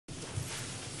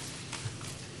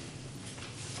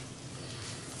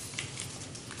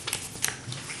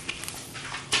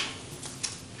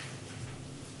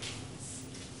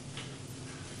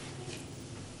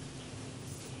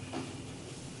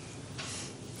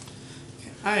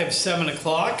I have 7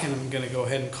 o'clock, and I'm going to go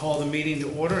ahead and call the meeting to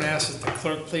order and ask that the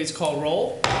clerk please call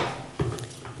roll.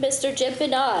 Mr. Jim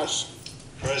Benage.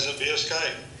 Present via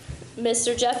Skype.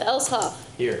 Mr. Jeff Elshoff.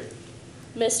 Here.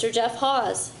 Mr. Jeff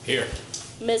Hawes. Here.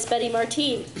 Ms. Betty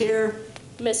Martine. Here.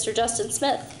 Mr. Justin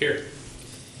Smith. Here.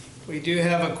 We do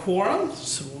have a quorum,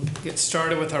 so we'll get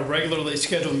started with our regularly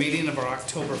scheduled meeting of our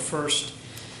October 1st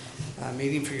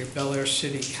meeting for your Bel Aire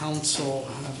City Council.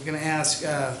 We're going to ask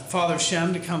Father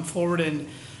Shem to come forward and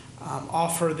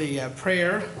offer the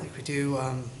prayer like we do.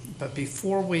 But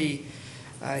before he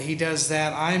does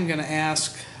that, I'm going to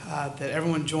ask that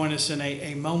everyone join us in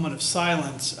a moment of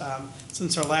silence.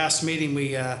 Since our last meeting,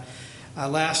 we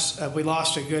lost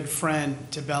a good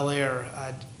friend to Bel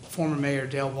Aire, former Mayor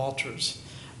Dale Walters.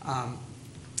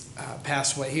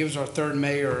 Passed away. He was our third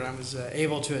mayor, and I was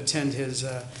able to attend his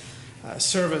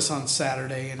service on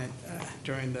Saturday and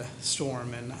during the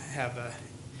storm, and I have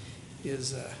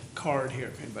his card here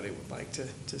if anybody would like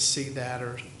to see that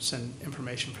or send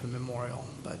information for the memorial.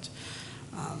 But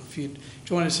if you'd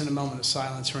join us in a moment of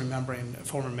silence remembering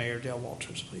former Mayor Dale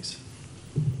Walters, please.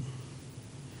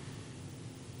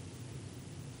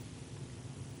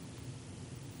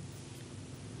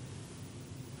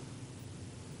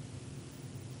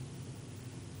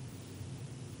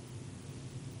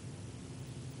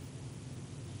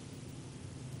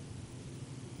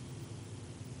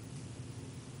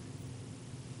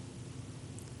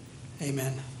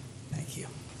 Amen. Thank you.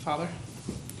 Father?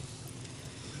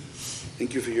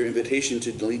 Thank you for your invitation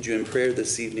to lead you in prayer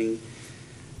this evening.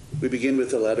 We begin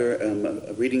with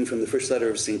a reading from the first letter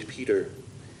of St. Peter.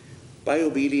 By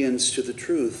obedience to the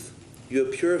truth, you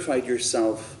have purified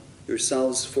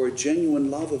yourselves for a genuine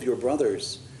love of your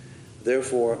brothers.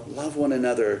 Therefore, love one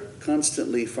another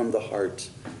constantly from the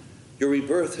heart. Your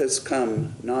rebirth has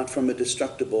come not from a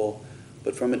destructible,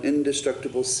 but from an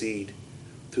indestructible seed,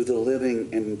 through the living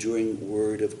and enduring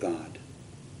Word of God.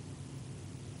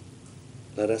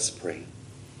 Let us pray.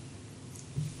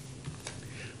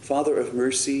 Father of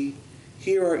mercy,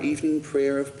 hear our evening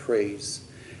prayer of praise,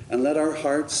 and let our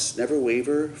hearts never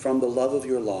waver from the love of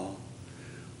your law.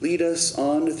 Lead us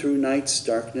on through night's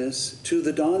darkness to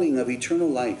the dawning of eternal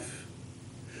life.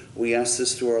 We ask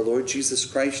this through our Lord Jesus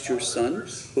Christ, your Son,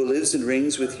 who lives and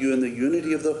reigns with you in the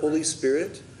unity of the Holy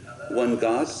Spirit, one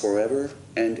God, forever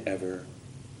and ever.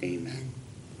 Amen.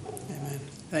 Amen.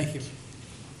 Thank you.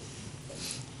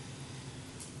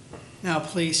 Now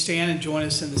please stand and join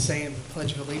us in the saying of the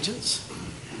Pledge of Allegiance.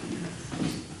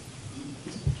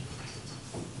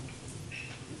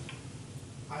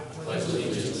 I pledge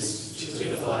allegiance to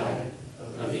the flag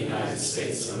of the United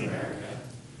States of America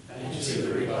and to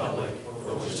the republic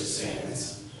for which it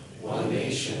stands, one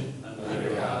nation, under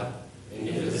God,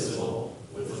 indivisible,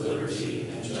 with liberty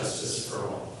and justice for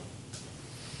all.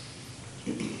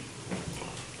 Do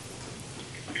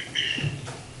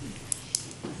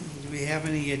we have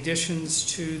any additions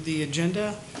to the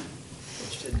agenda?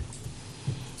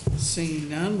 Seeing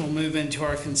none, we'll move into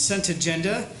our consent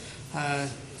agenda.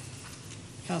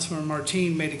 Councilmember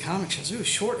Martine made a comment. She says, "Ooh,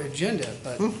 short agenda,"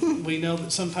 but we know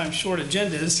that sometimes short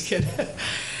agendas can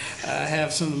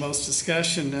have some of the most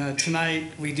discussion.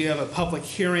 Tonight, we do have a public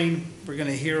hearing. We're going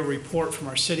to hear a report from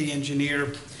our city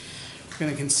engineer. We're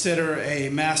going to consider a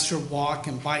master walk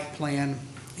and bike plan,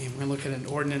 and we're going to look at an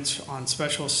ordinance on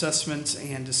special assessments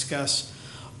and discuss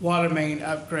water main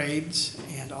upgrades,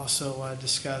 and also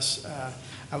discuss,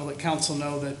 I will let council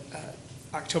know that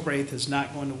October 8th is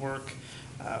not going to work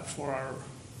for our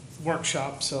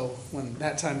workshop, so when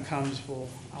that time comes,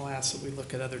 I'll ask that we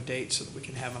look at other dates so that we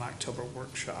can have an October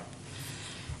workshop.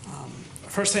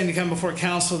 First thing to come before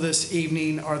council this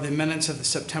evening are the minutes of the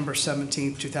September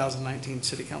 17th, 2019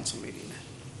 City Council meeting.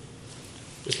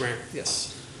 Mr. Mayor?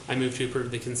 Yes. I move to approve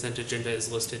the consent agenda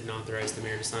as listed and authorize the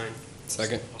mayor to sign.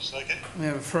 Second. I'll second. We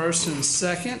have a first and a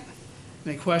second.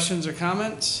 Any questions or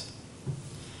comments?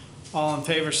 All in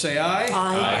favor say aye.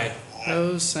 Aye.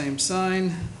 Opposed, same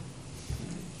sign.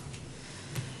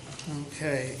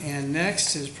 Okay, and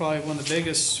next is probably one of the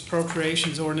biggest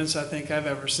appropriations ordinance I think I've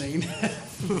ever seen.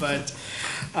 But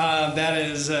that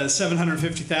is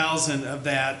 $750,000 of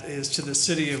that is to the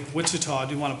city of Wichita. I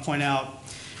do want to point out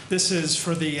this is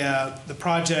for the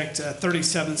project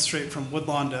 37th Street from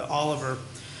Woodlawn to Oliver.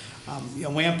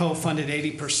 WAMPO funded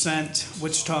 80%.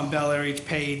 Wichita and Bel Aire each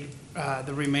paid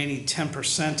the remaining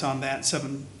 10% on that,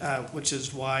 which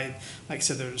is why, like I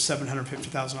said, there's a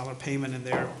 $750,000 payment in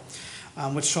there.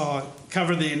 Wichita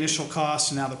covered the initial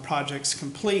cost, and now the project's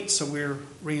complete, so we're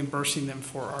reimbursing them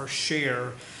for our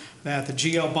share. That the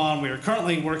GL bond we are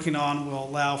currently working on will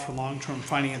allow for long-term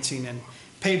financing and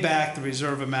pay back the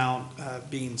reserve amount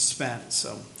being spent.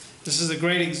 So This is a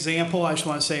great example, I just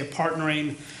want to say, of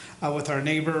partnering with our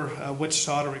neighbor,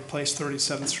 Wichita, to replace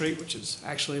 37th Street, which is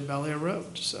actually a Bel Aire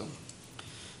road. So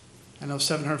I know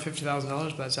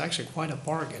 $750,000, but it's actually quite a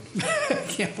bargain. I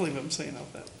can't believe I'm saying all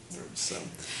that. So,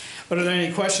 but are there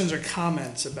any questions or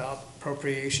comments about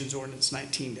appropriations ordinance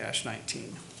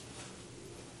 19-19?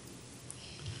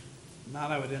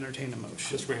 Not, I would entertain a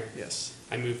motion. Mr. Mayor. Yes.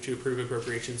 I move to approve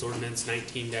appropriations ordinance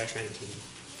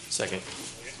 19-19. Second.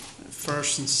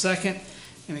 First and second.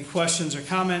 Any questions or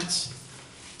comments?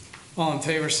 All in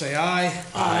favor say aye.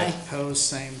 Aye. Opposed,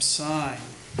 same sign.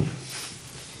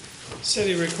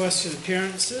 City requested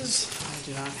appearances. I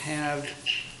do not have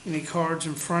any cards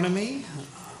in front of me,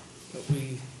 but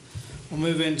we will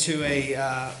move into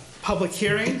a public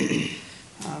hearing.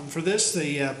 For this,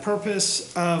 the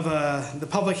purpose of the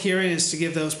public hearing is to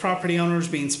give those property owners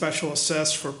being special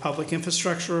assessed for public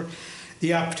infrastructure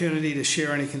the opportunity to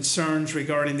share any concerns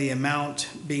regarding the amount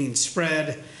being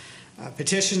spread.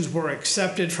 Petitions were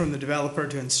accepted from the developer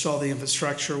to install the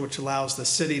infrastructure, which allows the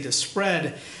city to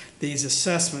spread these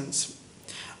assessments.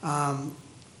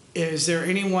 Is there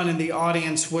anyone in the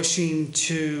audience wishing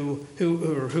to,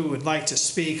 who would like to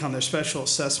speak on their special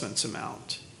assessments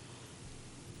amount?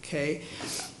 Okay,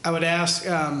 I would ask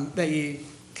that you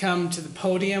come to the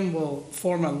podium. We'll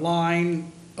form a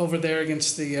line over there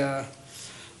against the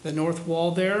north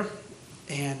wall there,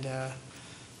 and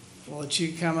we'll let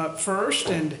you come up first.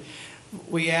 And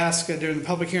we ask during the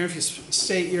public hearing if you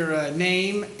state your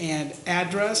name and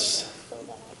address.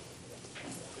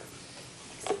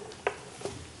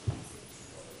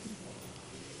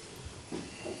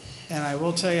 And I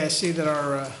will tell you, I see that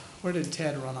our, where did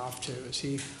Ted run off to? Is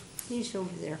he? He's over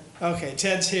there. Okay,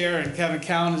 Ted's here and Kevin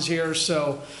Cowan is here,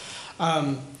 so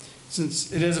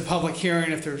since it is a public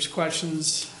hearing, if there's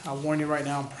questions, I'll warn you right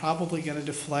now, I'm probably going to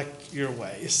deflect your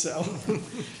way, so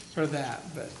for that.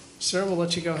 But sir, we'll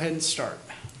let you go ahead and start.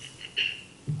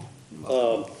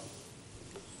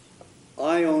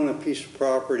 I own a piece of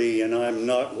property, and I'm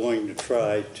not going to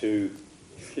try to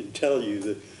tell you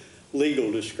the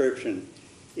legal description.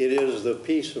 It is the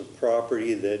piece of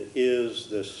property that is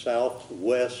the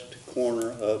southwest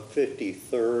corner of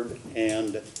 53rd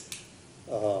and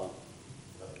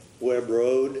Webb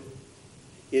Road.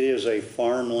 It is a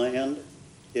farmland.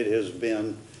 It has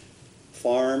been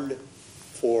farmed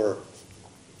for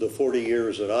the 40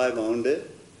 years that I've owned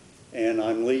it, and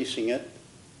I'm leasing it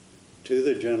to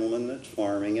the gentleman that's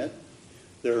farming it.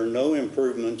 There are no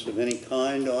improvements of any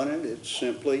kind on it. It's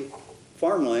simply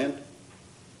farmland.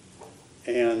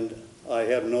 And I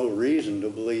have no reason to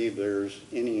believe there's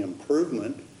any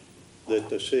improvement that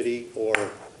the city or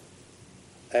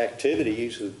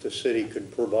activities that the city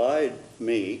could provide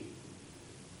me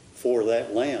for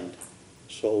that land.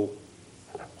 So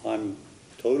I'm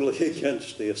totally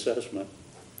against the assessment.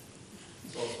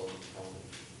 It's also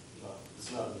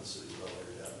it's not in the city of Bel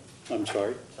Aire yet. I'm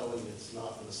sorry? Telling me it's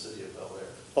not in the city of Bel Aire.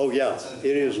 Oh, yeah,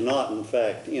 it is not, in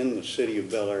fact, in the city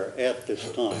of Bel Aire at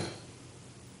this time.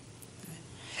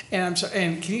 And I'm sorry,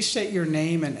 and can you state your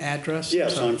name and address?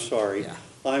 Yes, I'm sorry. Yeah.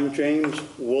 I'm James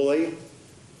Woolley.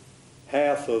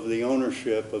 Half of the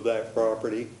ownership of that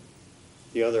property,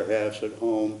 the other half's at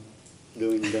home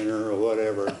doing dinner or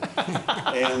whatever.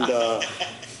 And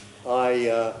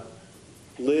I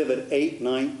live at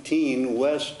 819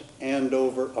 West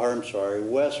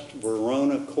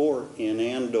Verona Court in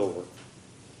Andover.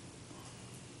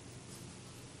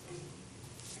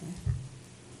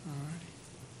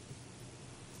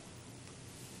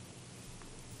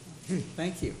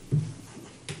 Thank you.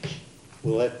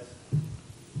 Will that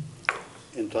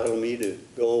entitle me to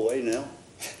go away now?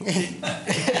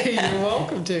 You're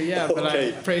welcome to, yeah, but I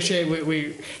Okay. appreciate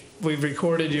we've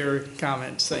recorded your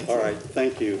comments. Thank you. All right,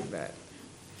 thank you. You bet.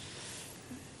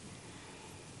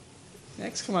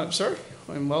 Next, come on up, sir,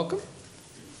 and welcome.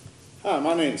 Hi,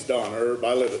 my name's Don Erb.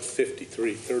 I live at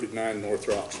 5339 North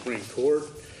Rock Spring Court.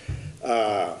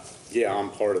 Yeah, I'm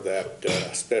part of that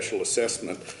special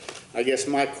assessment. I guess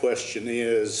my question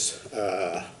is,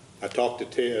 I talked to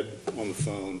Ted on the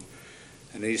phone,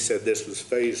 and he said this was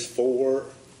phase 4.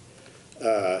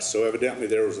 So evidently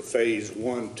there was a phase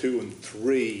 1, 2, and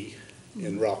 3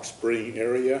 in Rock Spring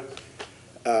area.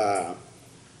 Were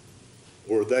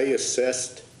they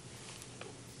assessed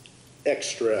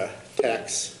extra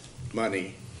tax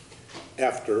money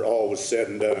after all was said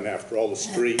and done, after all the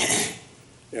streets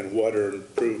and water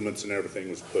improvements and everything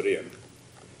was put in?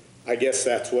 I guess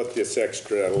that's what this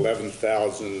extra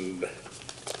 11,000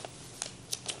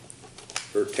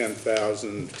 or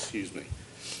 10,000, excuse me,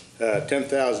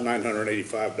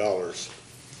 $10,985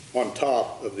 on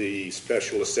top of the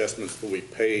special assessments that we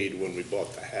paid when we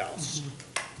bought the house.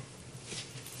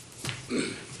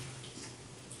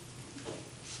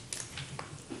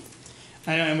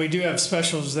 And we do have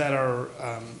specials that are,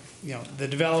 the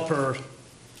developer,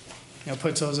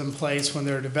 puts those in place when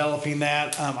they're developing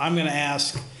that. I'm going to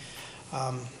ask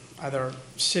either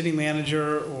city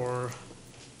manager or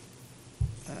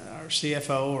our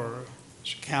CFO or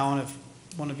Mr. Cowan, if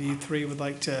one of you three would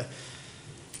like to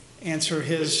answer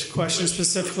his question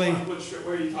specifically.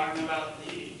 Where are you talking about?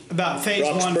 About phase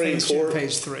Rock 1, Spring phase 2, Court.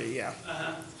 phase 3, yeah.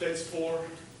 Phase 4?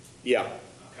 Yeah.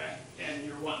 Okay, and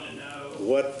you're wanting to know?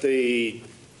 What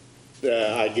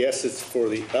I guess it's for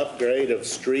the upgrade of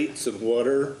streets and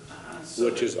water,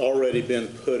 which has already been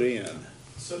put in.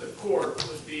 So the court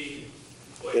would be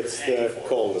what It's you're paying the for.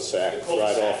 cul-de-sac The right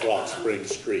cul-de-sac, off Rock Spring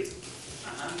Street.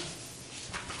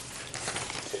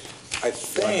 I Like I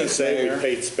think, say, we Mayor,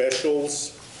 paid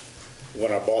specials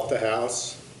when I bought the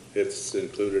house. It's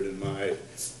included in my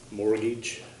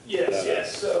mortgage. Yes,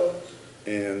 yes, so,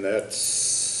 And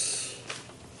that's,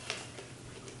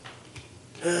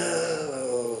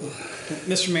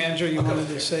 Mr. Manager, you wanted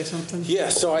to say something? yeah,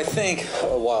 so I think,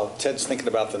 while Ted's thinking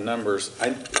about the numbers,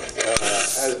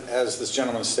 as this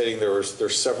gentleman is stating,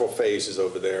 there's several phases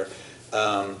over there.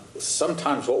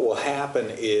 Sometimes what will happen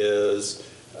is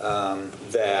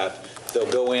that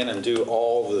they'll go in and do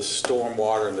all the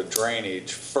stormwater and the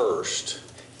drainage first,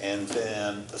 and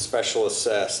then a special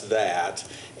assess that.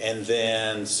 And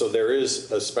then, so there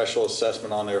is a special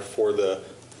assessment on there for the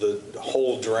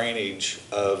whole drainage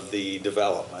of the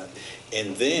development.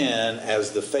 And then,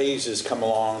 as the phases come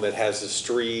along that has the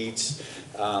streets,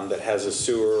 that has a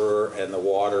sewer and the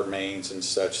water mains and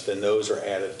such, then those are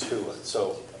added to it.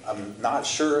 So I'm not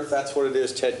sure if that's what it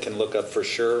is. Ted can look up for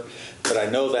sure. But I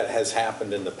know that has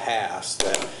happened in the past,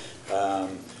 that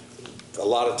a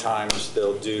lot of times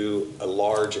they'll do a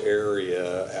large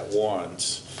area at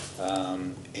once,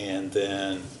 and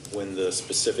then when the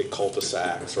specific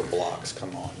cul-de-sacs or blocks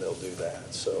come on, they'll do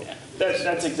that. So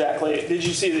that's exactly it. Did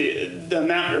you see the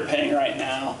amount you're paying right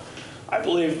now? I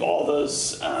believe all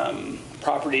those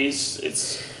properties,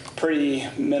 it's pretty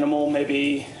minimal,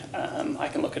 maybe, I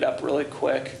can look it up really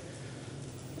quick.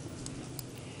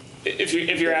 If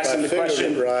you're asking the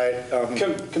question, right,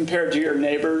 compared to your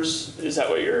neighbors, is that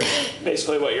what you're,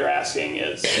 basically what you're asking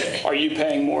is, are you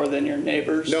paying more than your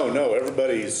neighbors? no,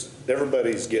 everybody's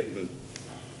getting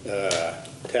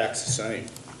taxed the same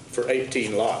for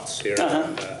 18 lots here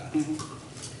on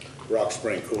Rock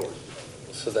Spring Court.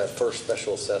 So that first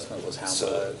special assessment was how much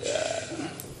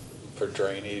for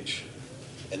drainage?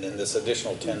 And then this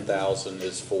additional 10,000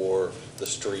 is for the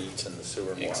streets and the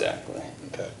sewer and water? Exactly.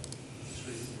 Okay.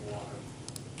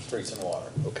 Streets and water,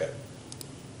 okay.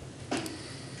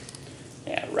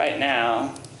 Yeah, right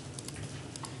now,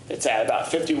 it's at about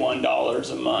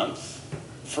 $51 a month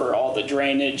for all the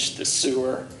drainage, the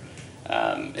sewer,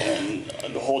 and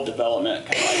the whole development,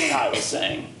 kind of like Ty was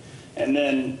saying. And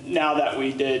then now that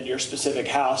we did your specific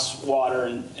house, water,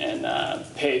 and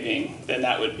paving, then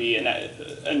that would be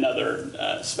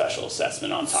another special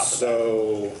assessment on top of that.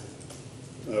 So,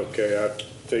 okay, I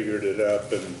figured it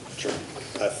up, and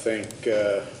I think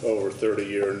over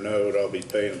 30-year note, I'll be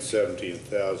paying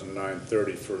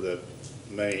 $17,930 for the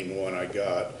main one I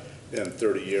got, and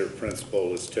 30-year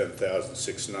principal is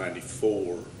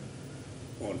 $10,694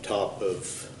 on top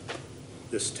of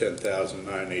this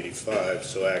 $10,985.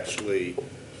 So actually,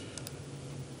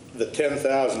 the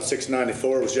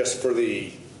 $10,694 was just for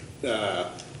the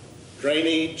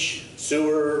drainage,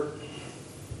 sewer.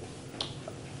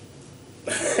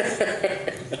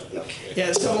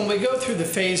 Yeah, so when we go through the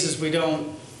phases, we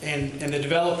don't, and the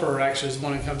developer actually is the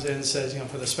one who comes in and says,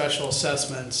 for the special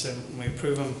assessments, and we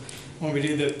approve them when we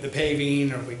do the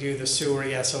paving or we do the sewer,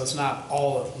 so it's not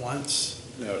all at once.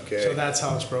 Okay. So that's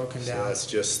how it's broken So down.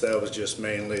 that was just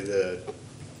mainly the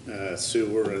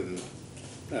sewer and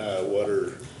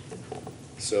water.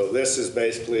 So this is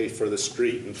basically for the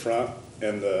street in front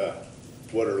and the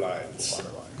water lines.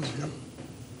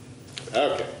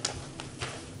 Okay.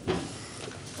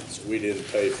 So we didn't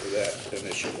pay for that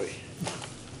initially.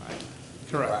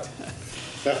 Correct.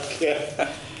 Okay.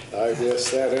 I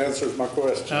guess that answers my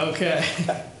question. Okay.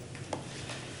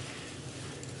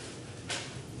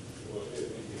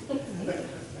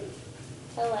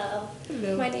 Hello.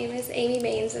 My name is Amy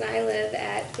Maines and I live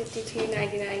at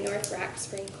 5299 North Rock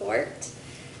Spring Court.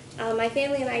 My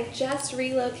family and I just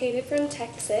relocated from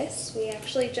Texas. We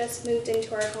actually just moved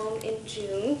into our home in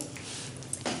June.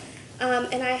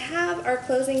 And I have our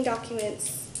closing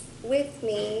documents with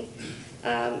me.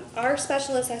 Our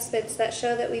special assessments that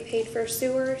show that we paid for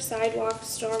sewer, sidewalk,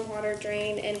 stormwater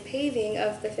drain, and paving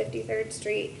of the 53rd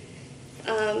Street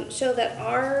show that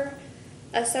our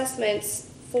assessments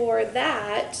for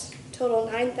that total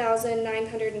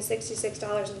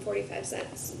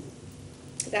 $9,966.45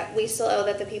 that we still owe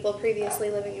that the people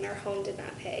previously living in our home did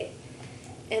not pay.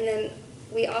 And then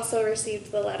we also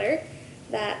received the letter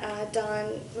that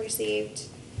Don received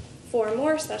for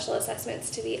more special assessments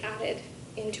to be added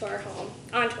onto our home.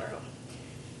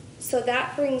 So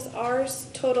that brings our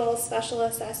total special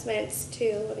assessments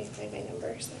to, let me find my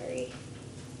number, sorry,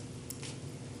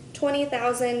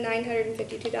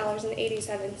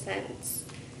 $20,952.87.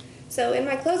 So in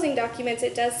my closing documents,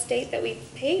 it does state that we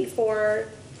paid for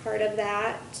part of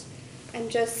that. I'm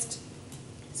just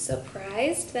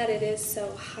surprised that it is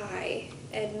so high.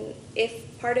 And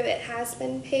if part of it has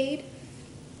been paid,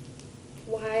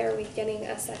 why are we getting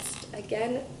assessed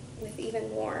again with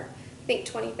even more? I think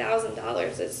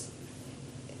 $20,000 is,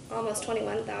 almost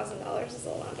 $21,000 is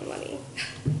a lot of money.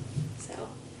 So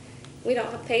we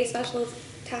don't have to pay special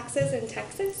taxes in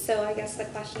Texas, so I guess the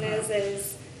question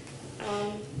is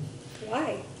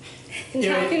why? And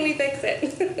how can we fix it?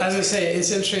 I was going to say,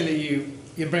 it's interesting that you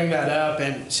bring that up,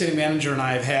 and city manager and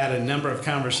I have had a number of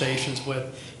conversations with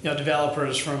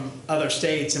developers from other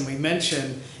states, and we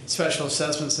mention special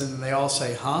assessments, and they all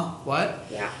say, huh, what?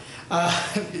 Yeah.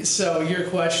 So your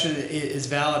question is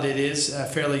valid. It is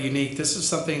fairly unique. This is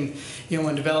something,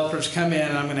 when developers come in,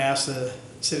 and I'm going to ask the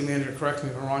city manager, correct me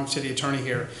if I'm wrong, city attorney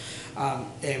here,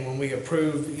 and when we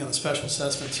approve, the special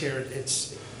assessments here,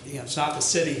 it's not the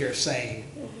city here saying,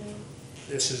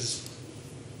 this is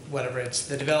whatever, it's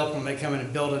the developer. When they come in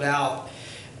and build it out,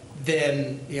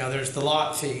 then there's the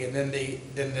lot fee, and then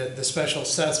the special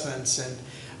assessments. And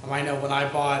I know when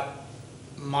I bought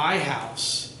my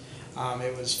house,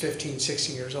 it was 15,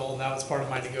 16 years old, and that was part of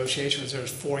my negotiations. There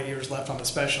was 4 years left on the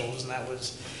specials, and that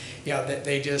was,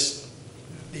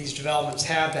 these developments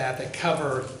have that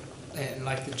cover, and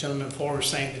like the gentleman before was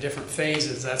saying, the different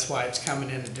phases. That's why it's coming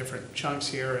in different chunks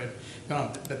here. And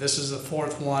but this is the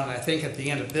fourth one. And I think at the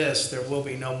end of this, there will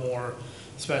be no more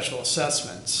special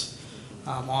assessments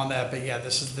on that. But yeah,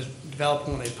 this is the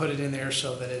developer when they put it in there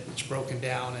so that it's broken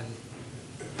down and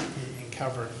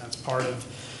covered. And that's part of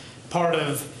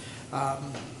I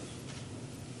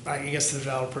guess the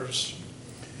developer's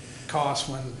cost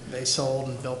when they sold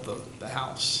and built the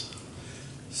house.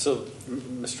 So,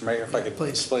 Mr. Mayor, if I could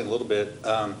explain a little bit.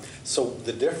 So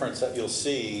the difference that you'll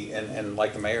see, and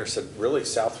like the mayor said, really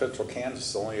South Central Kansas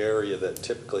is the only area that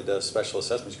typically does special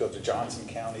assessments. You go to Johnson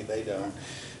County, they don't.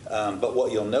 But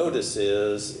what you'll notice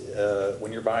is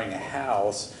when you're buying a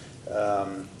house,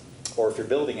 or if you're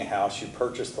building a house, you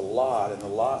purchase the lot, and the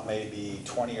lot may be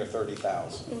 20 or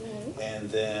 30,000. And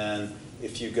then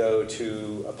if you go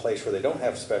to a place where they don't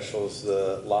have specials,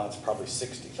 the lot's probably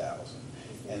 60,000.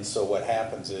 And so what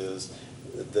happens is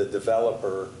the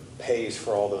developer pays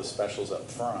for all those specials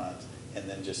up front and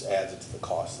then just adds it to the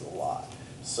cost of the lot.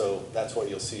 So that's what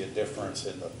you'll see a difference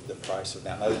in the price of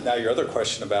now. Now your other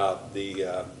question about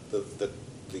the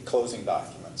closing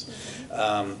documents.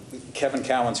 Kevin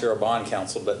Cowan's here, our bond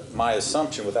counsel, but my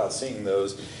assumption without seeing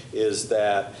those is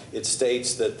that it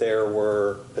states that there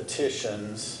were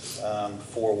petitions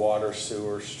for water,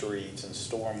 sewer, streets, and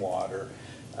stormwater.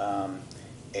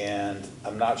 And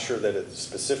I'm not sure that it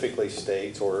specifically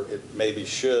states, or it maybe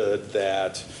should,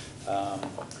 that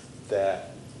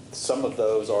that some of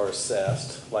those are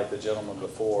assessed, like the gentleman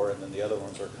before, and then the other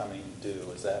ones are coming due.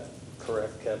 Is that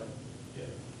correct, Kevin? Yeah.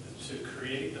 To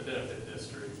create the benefit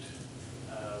district,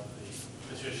 the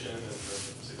petition and the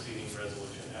succeeding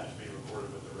resolution have to be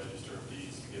recorded with the Register of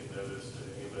Deeds to give notice to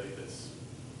anybody that's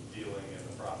dealing in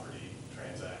the property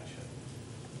transaction.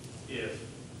 If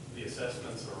the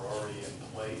assessments are already in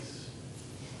place,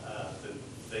 then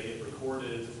they get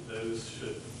recorded. Those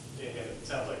should, and it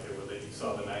sounds like they were, you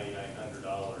saw the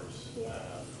 $9,900.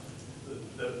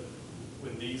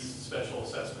 When these special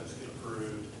assessments get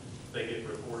approved, they get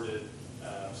recorded,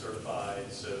 certified,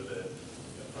 so that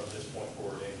from this point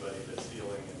forward, anybody that's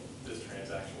dealing in this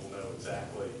transaction will know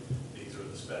exactly these are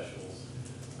the specials.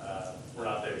 We're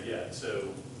not there yet.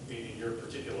 So in your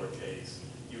particular case,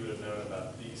 you would have known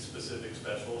about these specific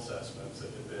special assessments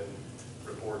that have been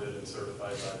reported and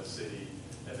certified by the city,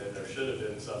 and then there should have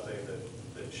been something that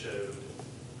showed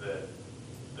that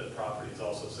the property is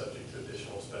also subject to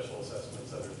additional special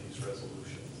assessments under these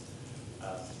resolutions.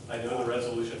 I know the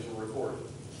resolutions were recorded.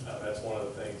 That's one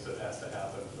of the things that has to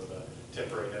happen for the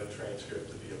temporary note transcript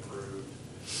to be approved,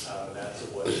 and that's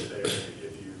what is there to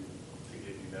give you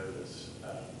notice.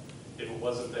 If it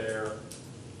wasn't there,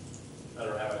 I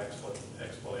don't have an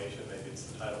explanation. Maybe it's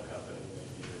the title company,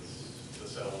 maybe it's the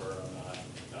seller. I'm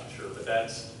not sure, but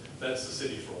that's the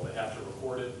city's role. They have to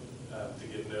record it to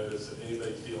give notice that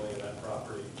anybody's dealing in that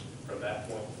property. From that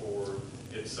point forward,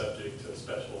 it's subject to a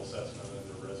special assessment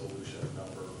under resolution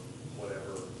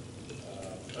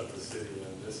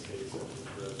case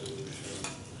of resolution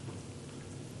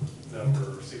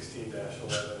number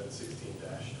 16-11 and 16-12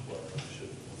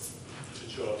 should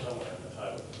show up somewhere in the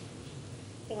title.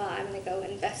 Well, I'm gonna go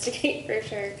investigate for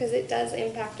sure, because it does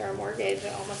impact our mortgage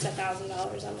at almost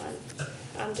 $1,000 a month,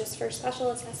 just for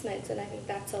special assessments, and I think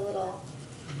that's a little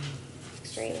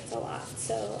extreme, it's a lot,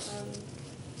 so,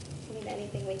 I mean,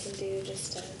 anything we can do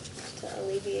just to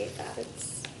alleviate that,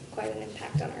 it's quite an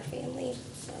impact on our family,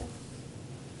 so.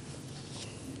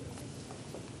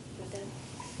 I'm done.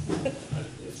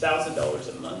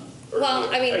 $1,000 a month? Or Well,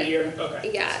 I mean, a year?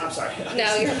 Okay. yeah. I'm sorry.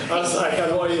 No, you're. I was like, I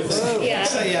don't want you to think. Yeah.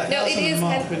 So, yeah, No, it $1,000 is a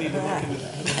month, kind we need to look into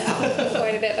that.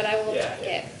 quite a bit, but I will Yeah, check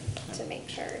yeah. it to make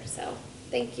sure, so,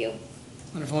 thank you.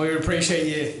 Wonderful. We appreciate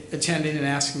you attending and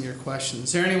asking your questions.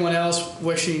 Is there anyone else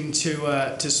wishing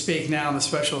to speak now on the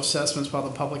special assessments while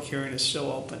the public hearing is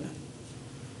still open?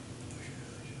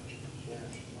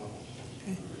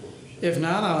 Okay. If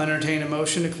not, I'll entertain a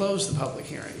motion to close the public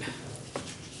hearing.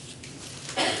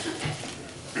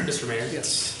 Mr. Mayor?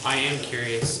 Yes. I am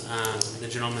curious, the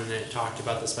gentleman that talked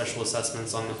about the special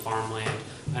assessments on the farmland,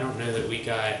 I don't know that we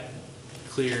got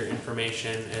clear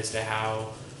information as to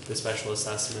how the special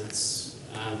assessments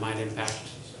might impact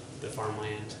the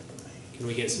farmland. Can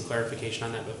we get some clarification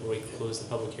on that before we close the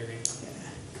public hearing?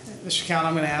 Mr. Cowan,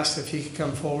 I'm going to ask if you could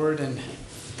come forward, and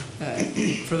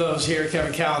for those here,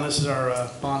 Kevin Cowan, this is our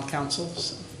bond counsel.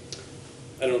 So.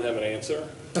 I don't have an answer.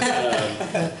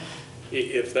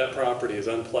 If that property is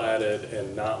unplatted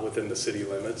and not within the city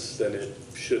limits, then it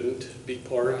shouldn't be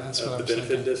part of the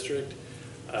benefit district.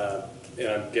 And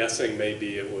I'm guessing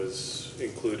maybe it was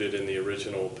included in the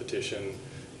original petition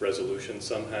resolution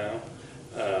somehow.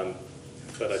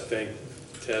 But I think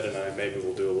Ted and I maybe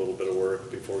will do a little bit of work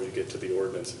before you get to the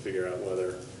ordinance and figure out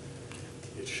whether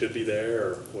it should be there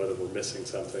or whether we're missing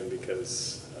something,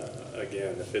 because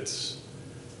again, if it's,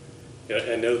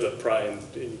 I know you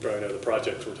probably know the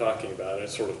project we're talking about. It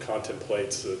sort of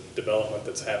contemplates the development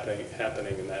that's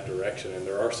happening in that direction, and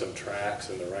there are some tracks,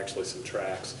 and there are actually some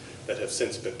tracks that have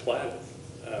since been platted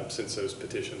since those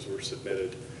petitions were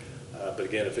submitted. But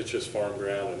again, if it's just farm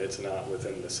ground and it's not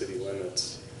within the city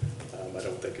limits, I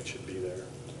don't think it should be there.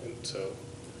 And so,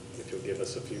 if you'll give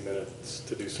us a few minutes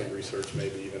to do some research,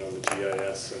 maybe even on the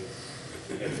GIS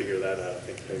and figure that out, I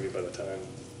think maybe by the time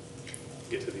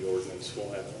we get to the ordinance, we'll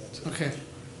have an answer. Okay.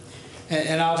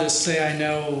 And I'll just say, I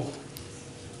know,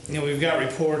 we've got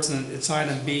reports, and it's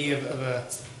item B of a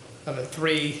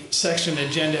 3-section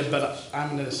agenda, but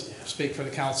I'm going to speak for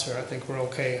the counselor. I think we're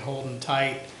okay holding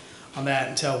tight on that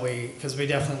until because we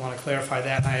definitely want to clarify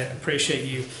that. And I appreciate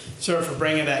you, sir, for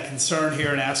bringing that concern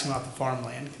here and asking about the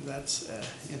farmland, because that's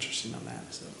interesting on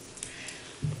that. So,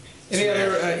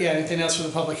 anything else for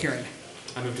the public hearing?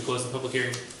 I move to close the public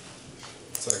hearing.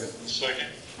 Second.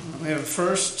 We have a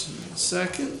first, and a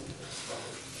second.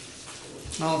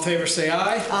 All in favor, say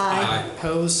aye. Aye.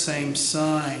 Opposed, same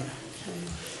sign.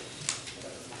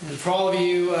 And for all of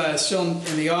you still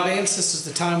in the audience, this is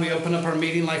the time we open up our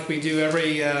meeting like we do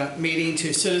every meeting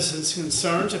to citizens'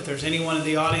 concerns. If there's anyone in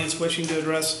the audience wishing to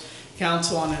address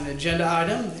council on an agenda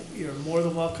item, you're more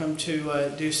than welcome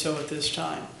to do so at this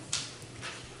time.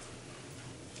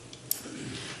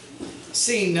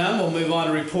 Seeing none, we'll move on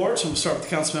to reports, and we'll start with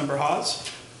Councilmember Hawes.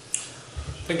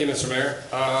 Thank you, Mr. Mayor.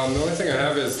 The only thing I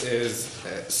have is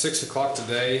at 6 o'clock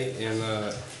today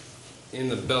in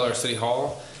the Bel Aire City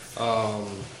Hall. There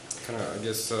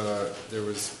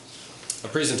was a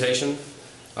presentation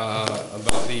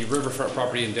about the riverfront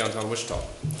property in downtown Wichita.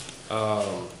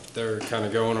 They're kind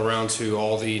of going around to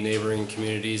all the neighboring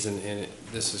communities, and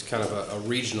this is kind of a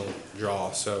regional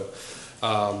draw. So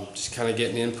just kind of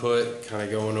getting input, kind of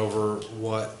going over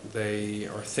what they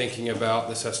are thinking about.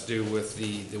 This has to do with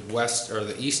the west or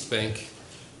the east bank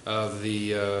of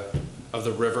the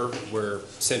river where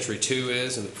Century 2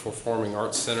 is and the Performing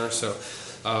Arts Center. So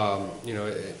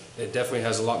it definitely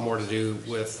has a lot more to do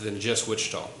with than just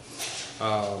Wichita.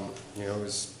 It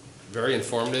was very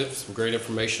informative, some great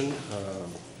information.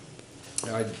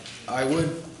 I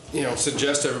would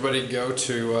suggest everybody go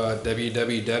to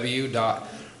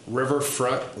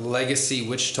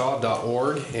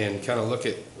www.riverfrontlegacywichita.org and kind of look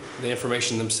at the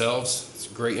information themselves. It's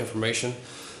great information.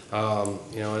 And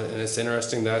it's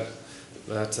interesting that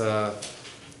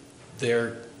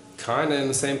they're kind of in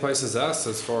the same place as us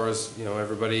as far as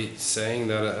everybody saying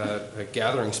that a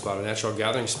gathering spot, a natural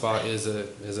gathering spot, is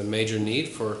a major need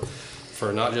for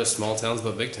not just small towns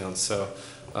but big towns. So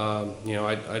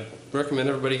I'd recommend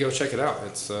everybody go check it out.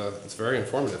 It's very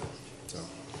informative. So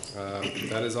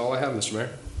that is all I have, Mr. Mayor.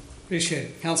 Appreciate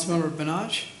it. Councilmember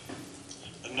Benaj?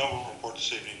 No report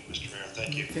this evening, Mr. Mayor.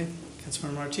 Thank you. Okay.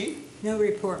 Councilmember Martin? No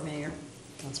report, Mayor.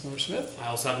 Councilmember Smith. I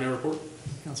also have no report.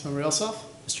 Councilmember Elsoff.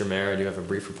 Mr. Mayor, I do have a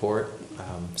brief report.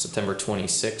 September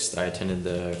 26th, I attended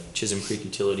the Chisholm Creek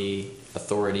Utility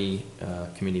Authority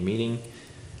committee meeting.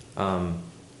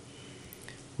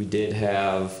 We did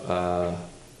have a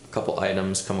couple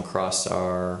items come across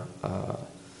our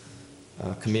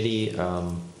committee.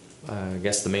 I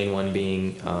guess the main one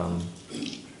being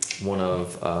one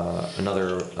of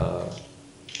another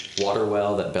water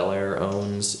well that Bel Aire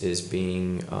owns is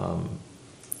being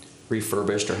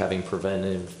refurbished or having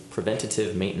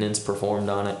preventative maintenance performed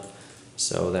on it.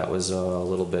 So that was a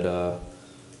little bit of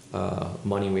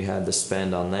money we had to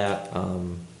spend on that.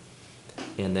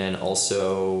 And then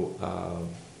also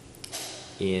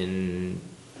in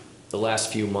the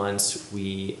last few months,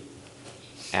 we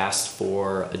asked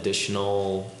for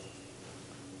additional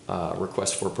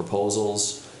requests for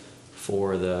proposals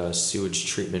for the sewage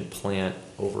treatment plant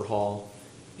overhaul.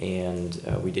 And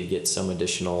we did get some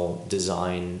additional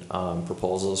design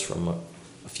proposals from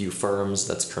a few firms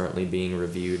that's currently being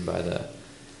reviewed by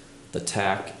the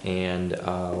TAC, and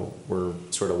we're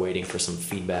sort of waiting for some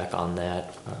feedback on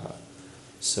that.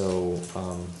 So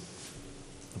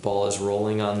the ball is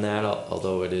rolling on that,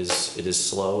 although it is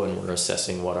slow, and we're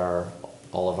assessing what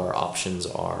all of our options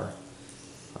are.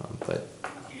 But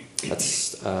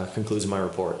that's concludes my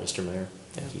report, Mr. Mayor.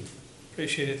 Thank you.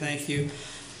 Appreciate it. Thank you.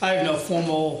 I have no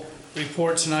formal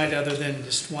report tonight other than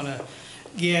just want to,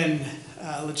 again,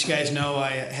 let you guys know I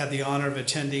had the honor of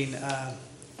attending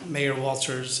Mayor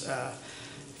Walter's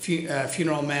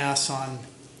funeral mass on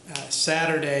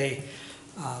Saturday.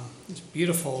 It's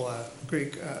beautiful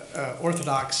Greek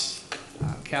Orthodox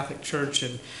Catholic church,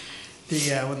 and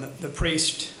when the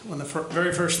priest, one of the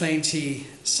very first things he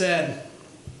said,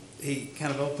 he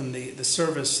kind of opened the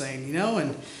service saying, you know,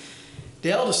 and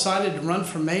Dale decided to run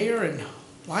for mayor, and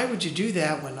why would you do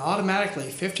that when automatically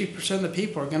 50% of the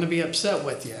people are going to be upset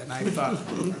with you? And I thought,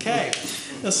 okay,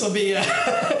 this will be a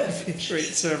great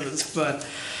service. But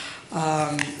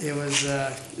it was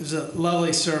a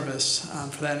lovely service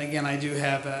for that. And again, I do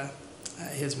have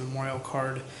his memorial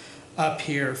card up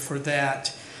here for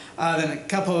that. Then a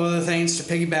couple of other things to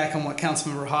piggyback on what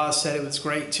Councilmember Haas said. It was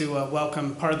great to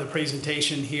welcome. Part of the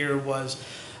presentation here was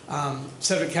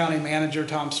Sedgwick County Manager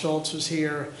Tom Stoltz was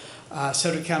here.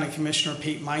 Sedgwick County Commissioner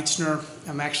Pete Meitzner.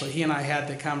 Actually, he and I had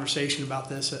the conversation about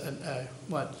this,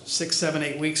 6, 7,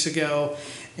 8 weeks ago.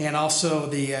 And also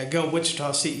the Go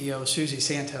Wichita CEO, Susie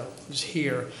Santo, was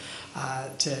here.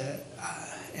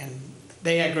 And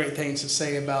they had great things to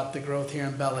say about the growth here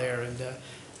in Bel Aire. And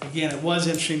again, it was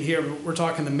interesting here. We're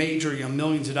talking the major,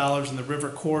 millions of dollars in the river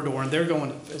corridor, and they're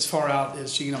going as far out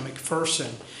as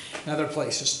McPherson and other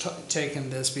places taking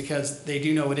this because they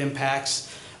do know it impacts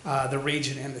the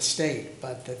region and the state,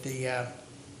 but that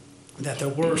there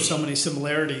were so many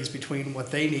similarities between what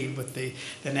they need with the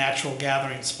natural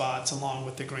gathering spots along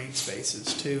with the green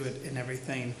spaces too, and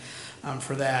everything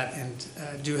for that.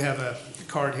 And do have a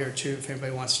card here too if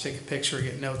anybody wants to take a picture or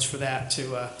get notes for that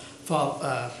to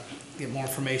follow, get more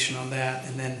information on that.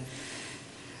 And then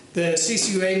the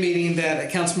CCUA meeting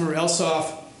that Councilmember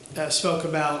Elsoff spoke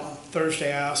about on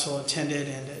Thursday, I also attended,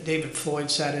 and David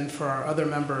Floyd sat in for our other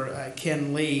member,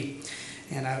 Ken Lee.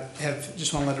 And I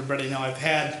just want to let everybody know I've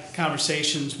had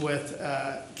conversations with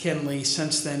Ken Lee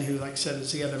since then, who, like I said,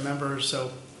 is the other member.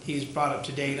 So he's brought up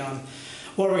to date on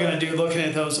what we're going to do, looking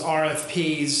at those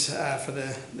RFPs for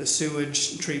the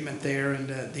sewage treatment there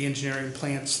and the engineering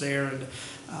plants there.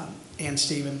 And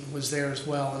Stephen was there as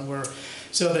well. And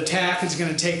so the TAC is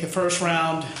going to take the first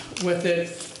round with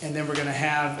it, and then we're going to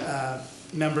have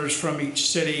members from each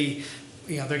city.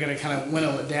 They're going to kind of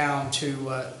winnow it down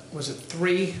to, was it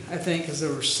 3, I think, because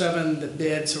there were 7 that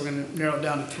bid, so we're going to narrow it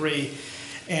down to 3.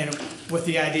 And with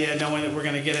the idea, knowing that we're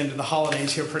going to get into the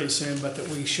holidays here pretty soon, but that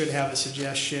we should have a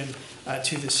suggestion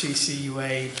to the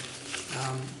CCUA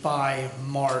by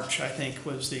March, I think,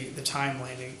 was the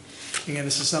timeline. Again,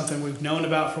 this is something we've known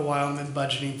about for a while and been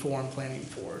budgeting for and planning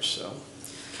for, so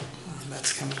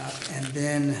that's coming up. And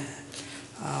then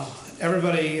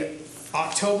everybody,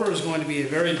 October is going to be a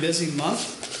very busy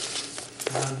month.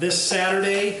 This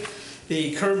Saturday,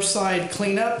 the curbside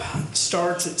cleanup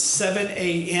starts at 7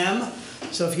 a.m.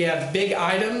 So if you have big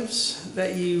items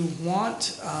that you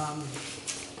want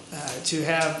to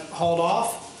have hauled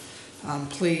off,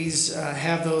 please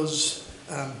have those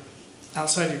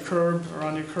outside your curb or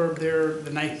on your curb there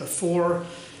the night before,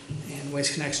 and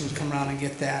Waste Connections come around and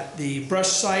get that. The brush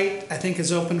site, I think,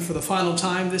 is open for the final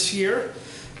time this year,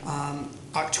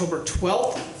 October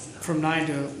 12th from 9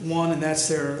 to 1, and that's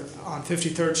there on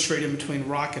 53rd Street in between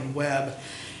Rock and Webb.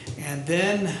 And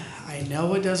then, I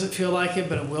know it doesn't feel like it,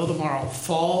 but it will tomorrow.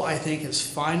 Fall, I think, is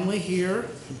finally here.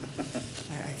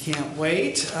 I can't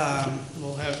wait.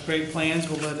 We'll have great plans.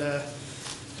 We'll let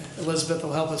Elizabeth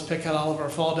will help us pick out all of our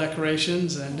fall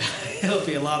decorations, and it'll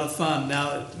be a lot of fun.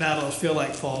 Now that'll feel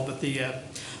like fall, but the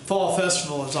Fall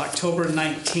Festival is October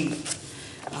 19th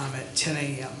at 10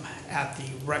 a.m. at the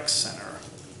Rec Center.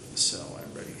 So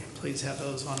everybody, please have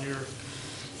those on your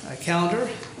calendar.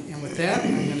 And with that,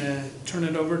 I'm going to turn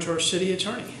it over to our city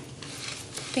attorney.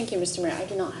 Thank you, Mr. Mayor. I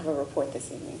do not have a report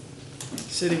this evening.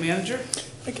 City manager.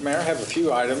 Thank you, Mayor. I have a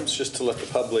few items just to let the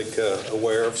public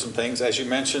aware of some things. As you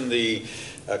mentioned, the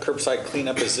curbside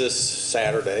cleanup is this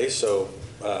Saturday, so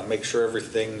make sure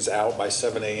everything's out by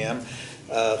 7 a.m.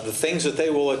 The things that they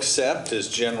will accept is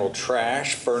general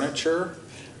trash, furniture,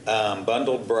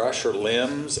 bundled brush or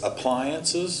limbs,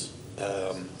 appliances,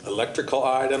 electrical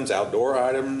items, outdoor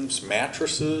items,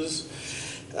 mattresses,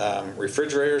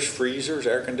 refrigerators, freezers,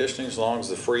 air conditioning, as long as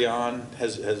the Freon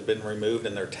has been removed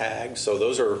and they're tagged. So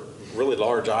those are really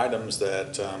large items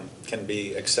that can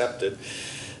be accepted.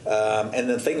 And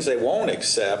the things they won't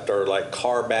accept are like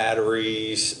car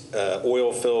batteries,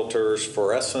 oil filters,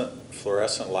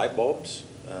 fluorescent light bulbs,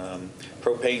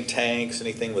 propane tanks,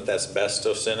 anything with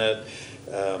asbestos in it,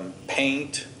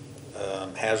 paint,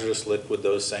 hazardous liquid,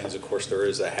 those things. Of course, there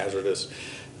is a hazardous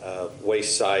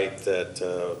waste site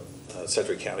that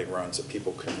Sedgwick County runs that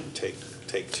people can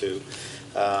take to.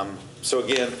 So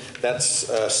again, that's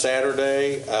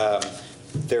Saturday.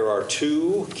 There are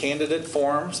 2 candidate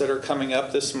forums that are coming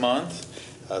up this month.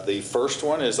 The first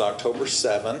one is October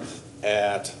 7th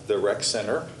at the Rec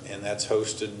Center, and that's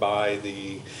hosted by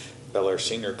the Bel Aire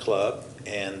Senior Club.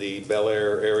 And the Bel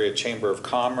Aire Area Chamber of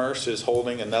Commerce is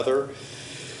holding another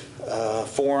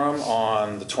forum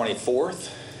on the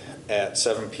 24th at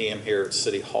 7 p.m. here at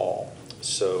City Hall.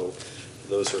 So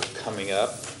those are coming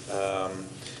up.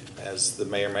 As the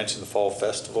mayor mentioned, the Fall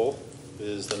Festival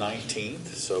is the 19th,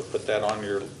 so put that on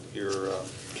your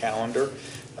calendar.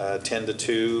 10 to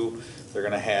 2, they're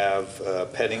going to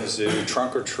have petting zoo,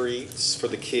 trunk or treats for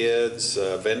the kids,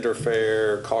 vendor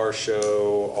fair, car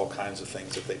show, all kinds of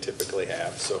things that they typically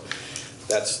have. So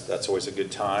that's always a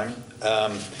good time.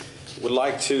 Would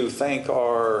like to thank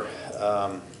our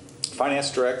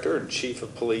finance director and chief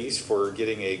of police for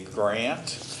getting a grant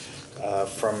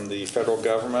from the federal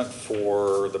government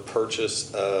for the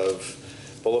purchase of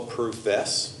bulletproof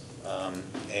vests,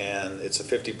 and it's a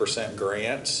 50%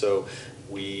 grant. So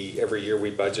every year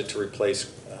we budget to replace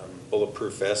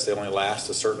bulletproof vests. They only last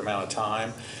a certain amount of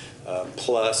time.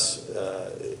 Plus,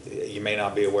 you may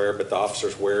not be aware, but the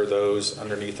officers wear those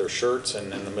underneath their shirts,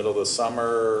 and in the middle of the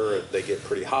summer they get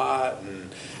pretty hot and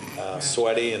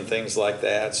sweaty and things like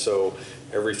that. So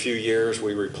every few years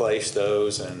we replace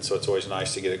those, and so it's always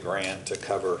nice to get a grant to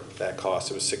cover that cost.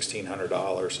 It was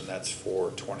 $1,600, and that's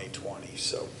for 2020.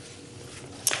 So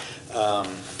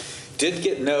did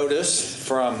get notice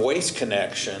from Waste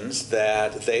Connections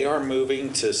that they are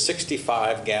moving to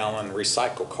 65-gallon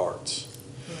recycle carts.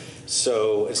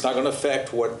 So it's not going to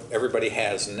affect what everybody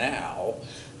has now,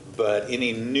 but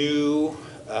any new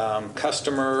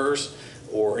customers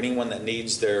or anyone that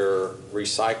needs their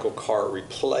recycle cart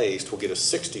replaced will get a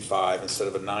 65 instead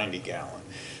of a 90-gallon.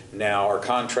 Now, our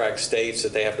contract states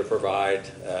that they have to provide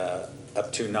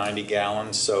up to 90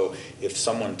 gallons, so if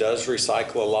someone does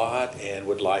recycle a lot and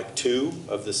would like 2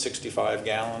 of the 65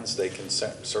 gallons, they can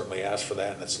certainly ask for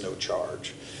that, and it's no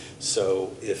charge.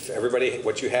 So if everybody,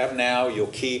 what you have now, you'll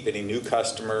keep. Any new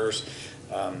customers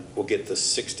will get the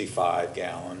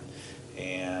 65-gallon.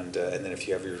 And then if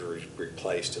you have yours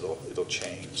replaced, it'll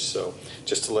change. So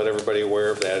just to let everybody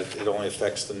aware of that, it only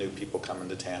affects the new people coming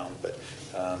to town. But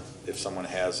if someone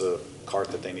has a cart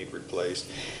that they need replaced.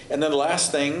 And then the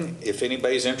last thing, if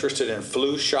anybody's interested in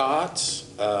flu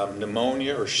shots,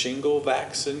 pneumonia or shingle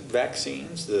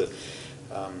vaccines,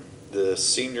 the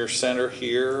senior center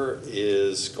here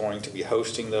is going to be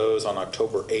hosting those on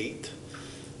October 8th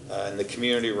in the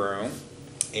community room.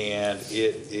 And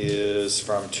it is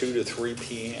from 2 to 3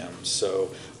 p.m.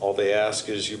 So all they ask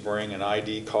is you bring an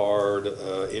ID card,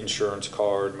 insurance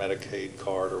card, Medicaid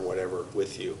card, or whatever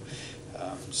with you.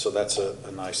 So that's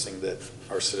a nice thing that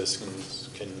our citizens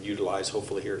can utilize,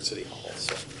 hopefully, here at City Hall.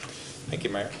 So thank you,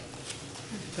 Mayor.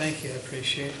 Thank you. I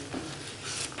appreciate it.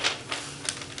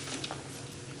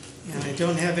 And I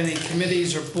don't have any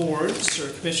committees or boards or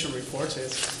commission reports.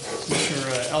 As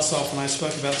Commissioner Elsoff and I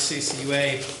spoke about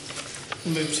CCUA.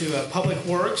 We'll move to Public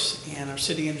Works, and our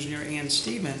city engineer, Ann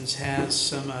Stevens, has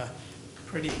some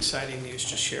pretty exciting news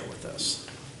to share with us.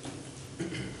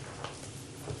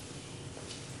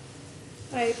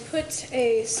 I put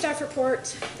a staff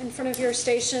report in front of your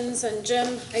stations, and Jim,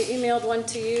 I emailed one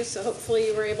to you, so hopefully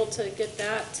you were able to get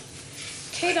that.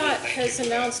 KDOT has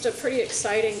announced a pretty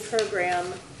exciting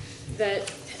program that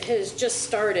has just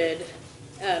started.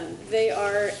 They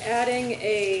are adding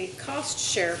a cost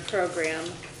share program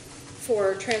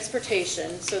for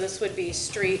transportation. So this would be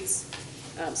streets,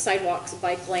 sidewalks,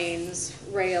 bike lanes,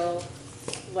 rail,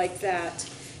 like that.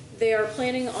 They are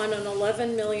planning on an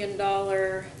 $11 million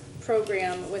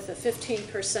program with a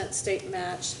 15% state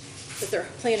match that they're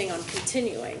planning on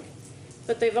continuing.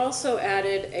 But they've also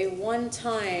added a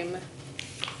one-time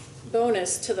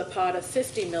bonus to the pot of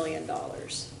 $50 million.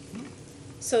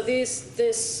 So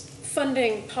this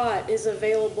funding pot is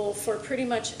available for pretty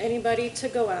much anybody to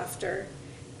go after.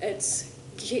 It's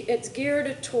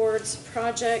geared towards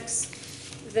projects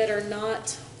that are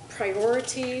not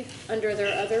priority under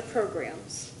their other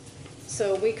programs.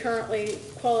 So we currently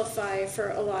qualify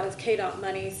for a lot of KDOT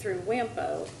money through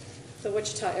WAMPO, the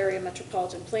Wichita Area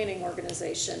Metropolitan Planning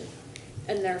Organization,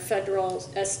 and their federal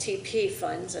STP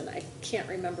funds, and I can't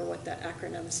remember what that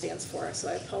acronym stands for, so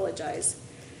I apologize.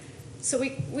 So we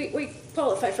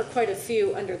qualify for quite a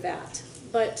few under that.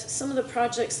 But some of the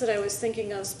projects that I was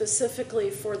thinking of specifically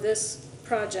for this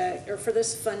project, or for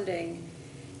this funding,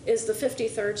 is the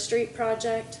 53rd Street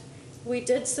project. We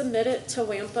did submit it to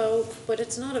WAMPO, but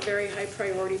it's not a very high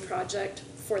priority project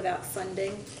for that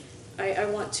funding. I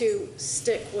want to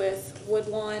stick with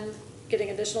Woodlawn, getting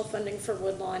additional funding for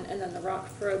Woodlawn, and then the Rock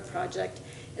Road project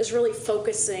is really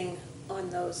focusing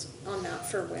on that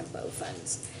for WAMPO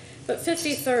funds. But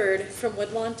 53rd, from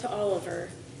Woodlawn to Oliver,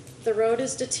 the road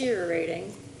is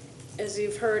deteriorating. As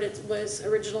you've heard, it was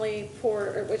originally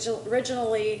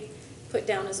put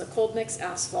down as a cold mix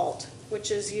asphalt,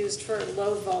 which is used for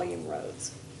low volume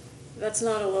roads. That's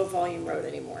not a low volume road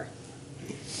anymore.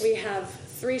 We have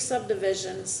 3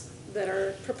 subdivisions that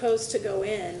are proposed to go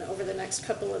in over the next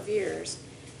couple of years.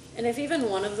 And if even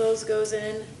one of those goes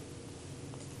in,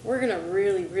 we're gonna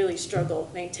really, really struggle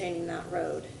maintaining that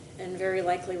road. And very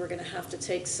likely we're gonna have to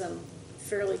take some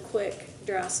fairly quick,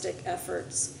 drastic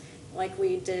efforts like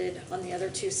we did on the other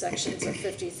 2 sections of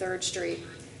 53rd Street,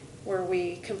 where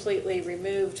we completely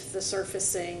removed the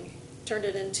surfacing, turned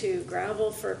it into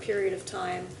gravel for a period of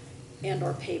time, and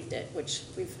or paved it, which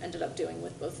we've ended up doing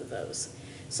with both of those.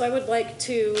 So I would like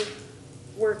to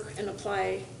work and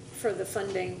apply for the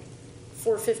funding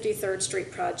for 53rd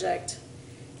Street project.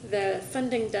 The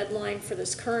funding deadline for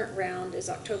this current round is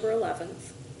October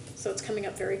 11th, so it's coming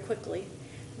up very quickly.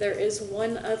 There is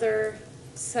one other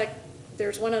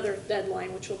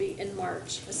deadline, which will be in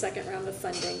March, a second round of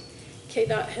funding.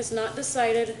 KDOT has not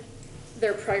decided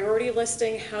their priority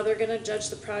listing, how they're gonna judge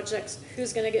the projects,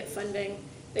 who's gonna get funding.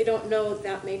 They don't know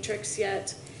that matrix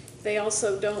yet. They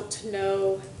also don't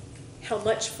know how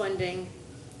much funding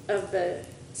of the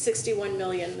 61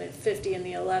 million, the 50 and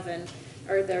the 11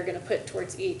 are they're gonna put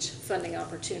towards each funding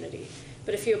opportunity.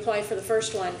 But if you apply for the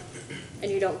first one and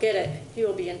you don't get it, you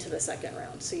will be into the second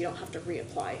round, so you don't have to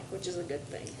reapply, which is a good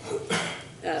thing.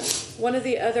 One of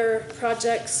the other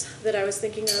projects that I was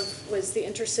thinking of was the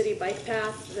intercity bike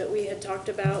path that we had talked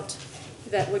about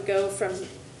that would go from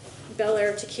Bel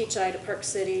Aire to Keachai to Park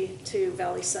City to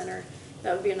Valley Center.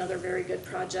 That would be another very good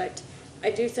project.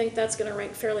 I do think that's going to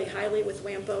rank fairly highly with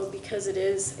WAMPO because it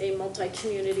is a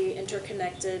multi-community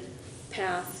interconnected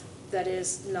path that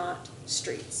is not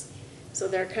streets. So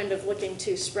they're kind of looking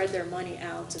to spread their money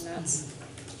out, and that's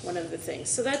one of the things.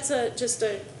 So that's just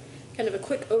a kind of a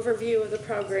quick overview of the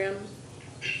program.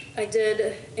 I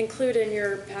did include in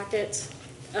your packet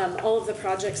all of the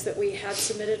projects that we had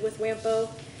submitted with WAMPO.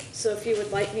 So if you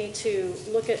would like me to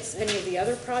look at any of the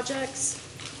other projects,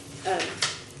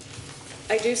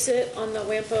 I do sit on the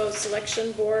WAMPO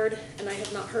selection board, and I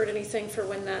have not heard anything for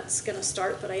when that's going to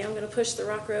start, but I am going to push the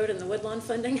Rock Road and the Woodlawn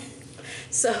funding.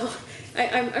 So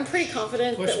I'm pretty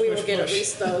confident that we will get at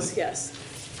least those, yes.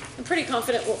 I'm pretty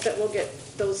confident that we'll get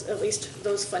those, at least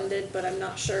those funded, but I'm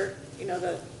not sure, you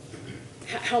know,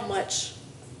 how much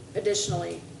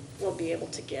additionally we'll be able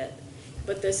to get.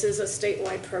 But this is a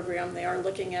statewide program. They are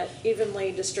looking at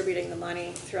evenly distributing the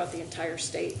money throughout the entire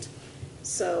state.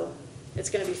 So it's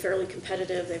going to be fairly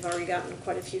competitive. They've already gotten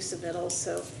quite a few submittals,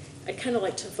 so I'd kind of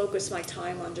like to focus my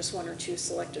time on just 1 or 2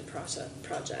 selected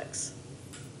projects.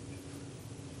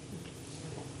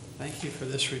 Thank you for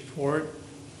this report.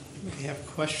 Do you have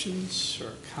questions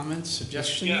or comments,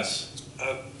 suggestions? Yes,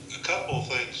 a couple of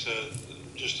things,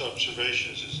 just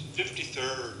observations. Is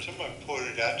 53rd, somebody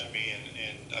pointed out to me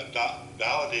and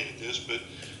validated this, but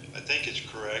I think it's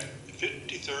correct.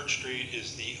 53rd Street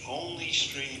is the only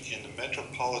street in the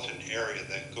metropolitan area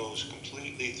that goes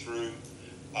completely through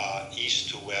east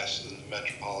to west in the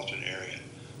metropolitan area.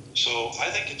 So I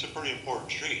think it's a pretty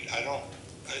important street.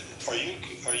 Are you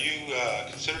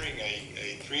considering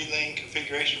a 3-lane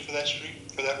configuration for that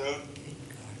street, for that road?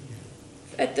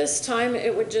 At this time,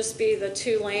 it would just be the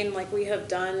 2-lane like we have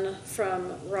done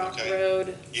from Rock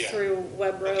Road through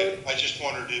Webb Road. Okay. I just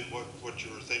wondered what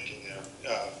you were thinking there.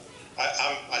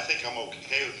 I think I'm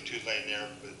okay with the 2-lane there,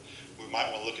 but we might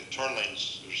want to look at turn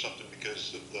lanes or something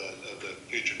because of the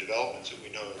future developments that we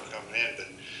know are coming in. But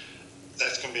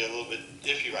that's going to be a little bit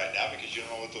iffy right now because you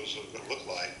don't know what those are going to look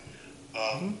like.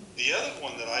 The other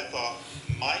one that I thought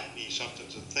might be something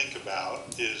to think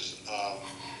about is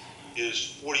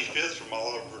 45th from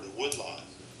Oliver to Woodlawn.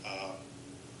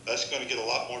 That's going to get a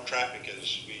lot more traffic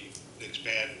as we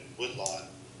expand Woodlawn,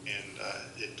 and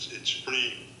it's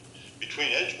pretty between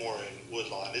Edgemore and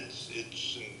Woodlawn. It's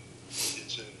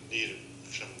in need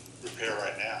of some repair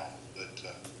right now, but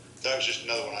that was just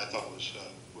another one I thought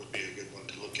would be a good one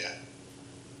to look at.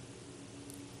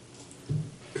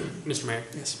 Mr. Mayor?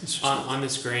 Yes, Mr. On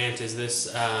this grant, is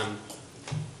this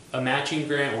a matching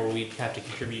grant where we have to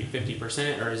contribute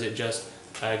 50%, or is it just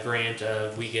a grant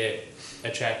of we get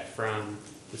a check from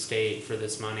the state for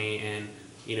this money and,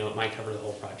 you know, it might cover the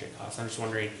whole project cost? I'm just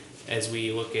wondering, as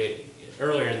we look at,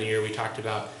 earlier in the year, we talked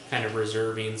about kind of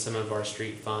reserving some of our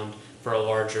street fund for a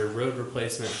larger road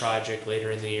replacement project later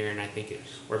in the year, and I think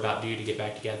we're about due to get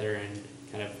back together and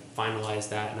kind of finalize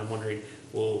that, and I'm wondering,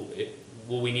 will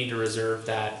we need to reserve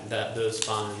those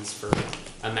funds for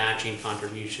a matching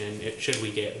contribution should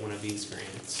we get one of these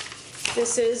grants?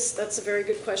 That's a very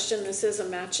good question. This is a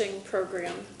matching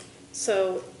program.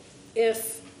 So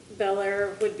if Bel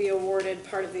Aire would be awarded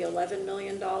part of the $11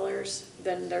 million,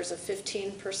 then there's a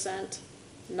 15%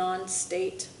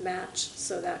 non-state match.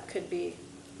 So that could be,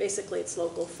 basically it's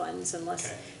local funds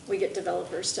unless we get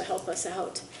developers to help us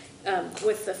out.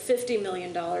 With the $50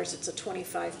 million, it's a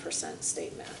 25%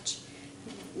 state match.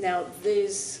 Now,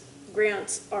 these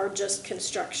grants are just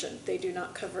construction. They do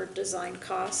not cover design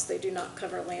costs, they do not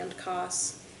cover land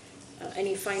costs,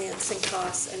 any financing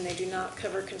costs, and they do not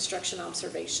cover construction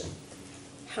observation.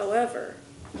 However,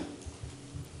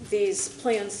 these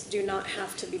plans do not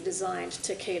have to be designed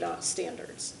to KDOT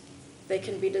standards. They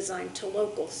can be designed to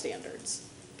local standards.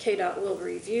 KDOT will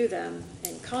review them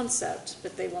in concept,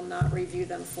 but they will not review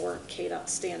them for KDOT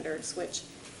standards, which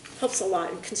helps a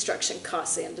lot in construction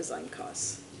costs and design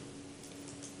costs.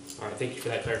 All right, thank you for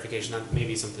that clarification. That may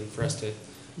be something for us to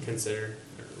consider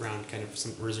around kind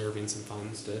of reserving some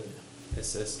funds to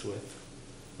assist with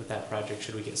that project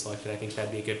should we get selected. I think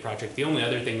that'd be a good project. The only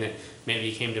other thing that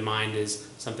maybe came to mind is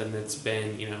something that's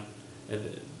been, you know,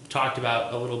 talked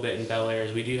about a little bit in Bel Aire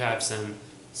is we do have some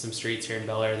streets here in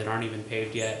Bel Aire that aren't even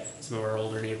paved yet. Some of our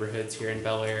older neighborhoods here in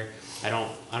Bel Aire. I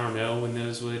don't know when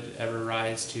those would ever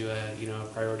rise to a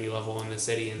priority level in the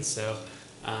city, and so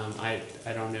I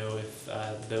don't know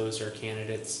if those are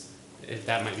candidates. If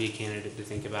that might be a candidate to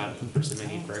think about for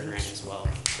submitting for a grant as well.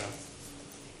 So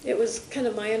it was kind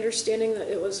of my understanding that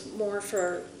it was more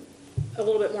for a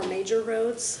little bit more major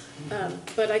roads,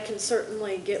 but I can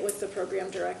certainly get with the program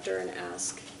director and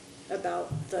ask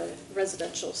about the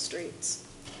residential streets.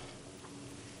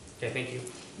 Okay, thank you.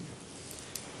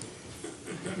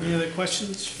 Any other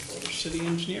questions for city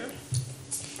engineer?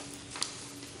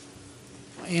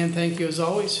 Ann, thank you as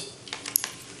always.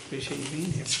 Appreciate you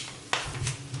being here.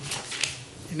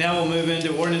 And now we'll move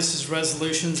into ordinances,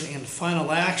 resolutions, and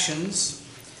final actions.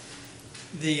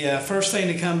 The first thing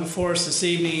to come before us this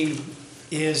evening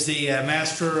is the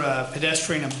Master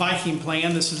Pedestrian and Biking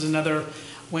Plan. This is another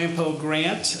WAMPO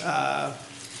grant.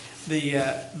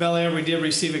 Bel Aire, we did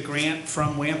receive a grant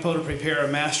from WAMPO to prepare a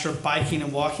master biking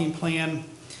and walking plan.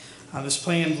 This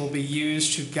plan will be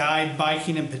used to guide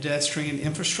biking and pedestrian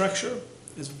infrastructure,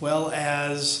 as well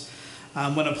as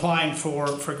when applying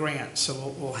for grants.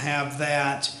 So we'll have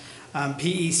that.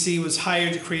 PEC was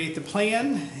hired to create the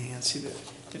plan, and see that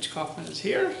Mitch Kaufman is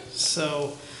here.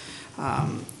 So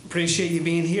appreciate you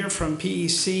being here from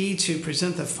PEC to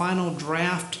present the final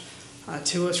draft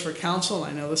to us for council.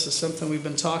 I know this is something we've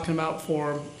been talking about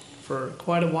for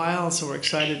quite a while, so we're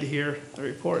excited to hear the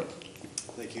report.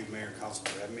 Thank you, Mayor and Council,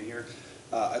 for having me here.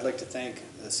 I'd like to thank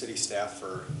the city staff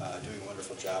for doing a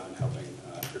wonderful job in helping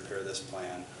prepare this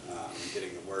plan, and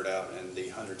getting the word out, and the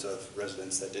hundreds of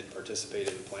residents that did participate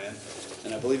in the plan.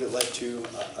 And I believe it led to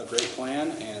a great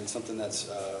plan and something that's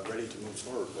ready to move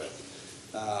forward with.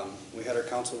 We had our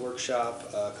council workshop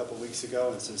a couple weeks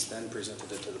ago, and since then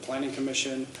presented it to the Planning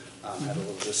Commission, had a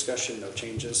little discussion, no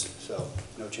changes, so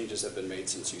no changes have been made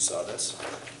since you saw this.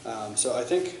 So I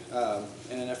think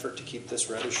in an effort to keep this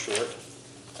rather short,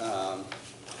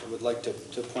 I would like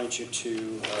to point you to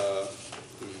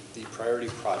the the priority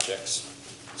projects.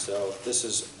 So this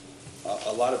is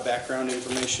a lot of background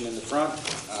information in the front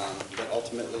that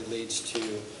ultimately leads to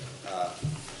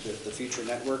the future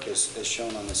network as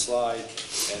shown on the slide,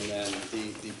 and then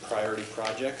the priority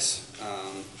projects.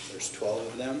 There's 12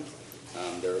 of them.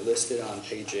 They're listed on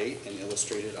page 8 and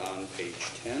illustrated on page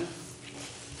 10.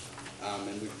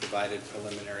 And we've provided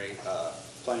preliminary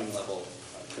planning level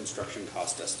construction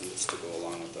cost estimates to go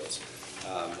along with those.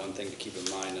 One thing to keep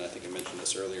in mind, and I think I mentioned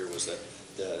this earlier, was that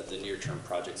the near-term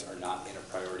projects are not in a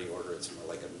priority order. It's more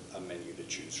like a menu to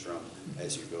choose from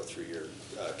as you go through your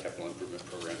capital improvement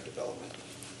program development.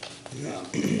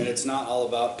 And it's not all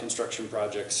about construction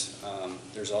projects.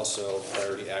 There's also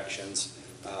priority actions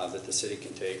that the city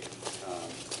can take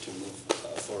to move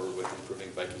forward with improving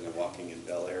biking and walking in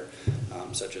Bel Aire,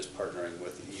 such as partnering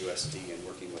with USD and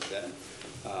working with them,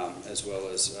 as well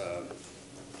as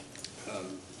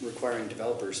requiring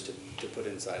developers to put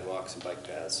in sidewalks and bike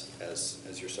paths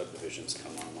as your subdivisions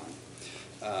come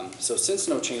online. So since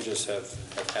no changes have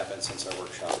happened since our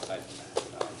workshop, I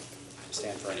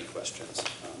stand for any questions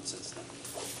since then.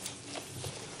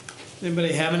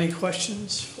 Anybody have any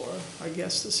questions for our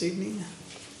guest this evening?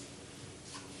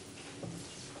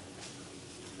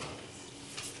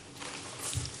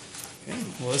 Okay,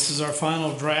 well, this is our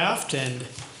final draft, and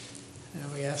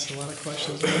we asked a lot of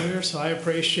questions earlier, so I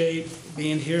appreciate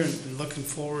being here and looking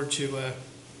forward to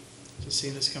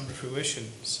seeing this come to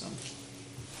fruition. So,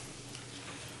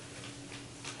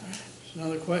 all right, so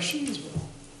other questions? Well,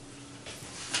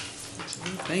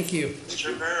 thank you.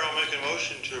 Mr. Mayor, I'll make a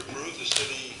motion to approve the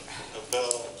City of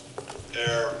Bel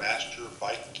Aire Master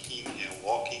Biking and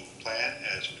Walking Plan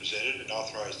as presented and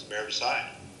authorize the mayor to sign.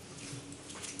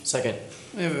 Second.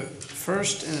 We have a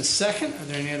first and a second. Are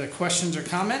there any other questions or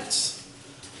comments?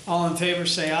 All in favor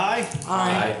say aye.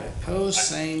 Aye. Opposed,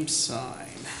 same sign.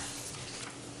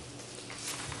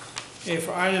 Okay,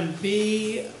 for item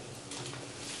B, what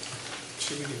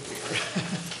should we do here?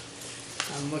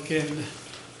 I'm looking,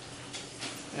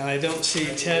 and I don't see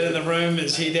Ted in the room.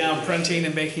 Is he down printing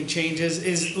and making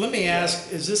changes? Let me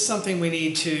ask, is this something we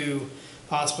need to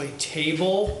possibly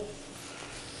table?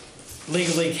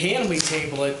 Legally, can we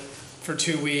table it for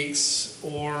 2 weeks?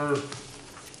 Or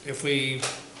if we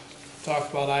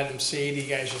talk about item C, do you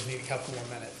guys just need a couple more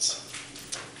minutes?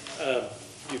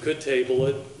 You could table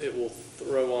it. It will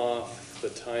throw off the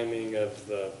timing of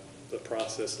the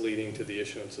process leading to the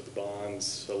issuance of the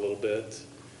bonds a little bit.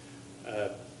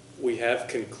 We have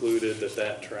concluded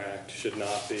that tract should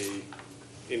not be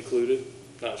included.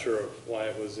 Not sure why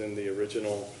it was in the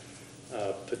original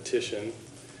petition,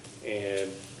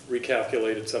 and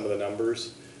recalculated some of the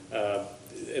numbers.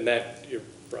 And that, you're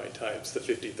right, Ty, it's the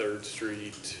 53rd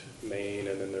Street main,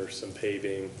 and then there's some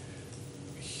paving,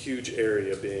 huge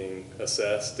area being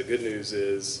assessed. The good news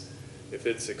is if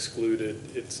it's excluded,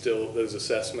 it's still, those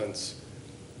assessments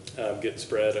get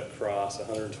spread across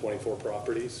 124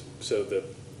 properties. So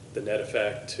the net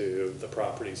effect to the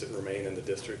properties that remain in the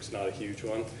district's not a huge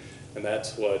one. And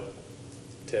that's what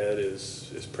Ted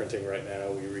is printing right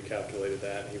now. We recalculated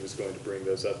that, and he was going to bring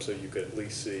those up so you could at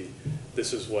least see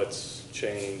this is what's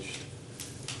changed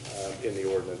in the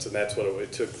ordinance. And that's what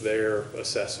it took their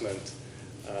assessment,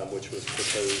 which was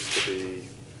proposed to be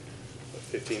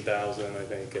 15,000, I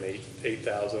think, and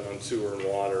 8,000 on sewer and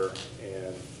water,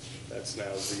 and that's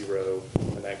now 0,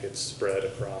 and that gets spread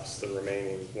across the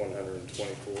remaining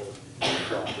 124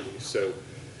 properties. So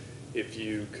if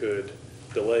you could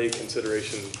delay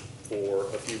consideration for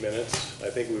a few minutes, I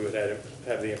think we would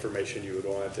have the information you would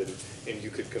want, and you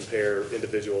could compare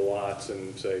individual lots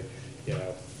and say, you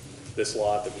know, this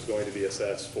lot that was going to be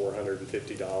assessed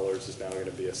 $450 is now going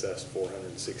to be assessed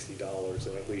 $460,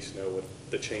 and at least know what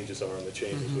the changes are, and the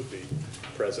changes would be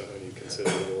present when you consider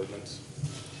the ordinance.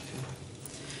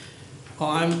 Well,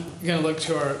 I'm going to look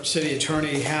to our city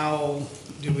attorney. How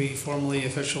do we formally,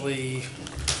 officially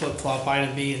flip-flop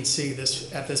item B and C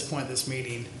at this point in this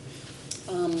meeting?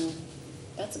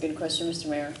 That's a good question, Mr.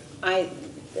 Mayor.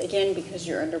 Again, because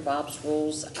you're under Bob's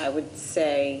rules, I would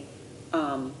say,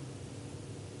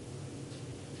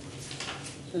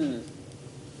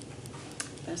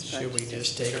 should we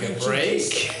just take a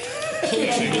break?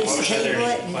 Can you just table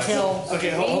it until... Okay,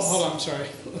 hold on, I'm sorry.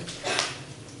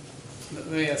 Let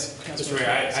me ask. Mr. Mayor,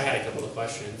 I had a couple of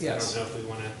questions. Yes. I don't know if we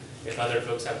want to, if other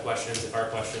folks have questions, if our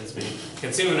questions may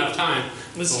consume enough time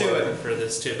for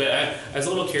this too. But I was a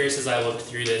little curious as I looked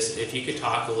through this, if you could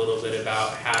talk a little bit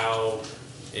about how,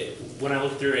 when I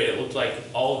looked through it, it looked like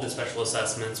all of the special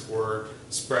assessments were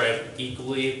spread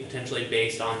equally, potentially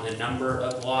based on the number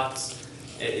of lots.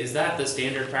 Is that the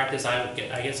standard practice? I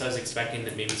guess I was expecting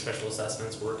that maybe special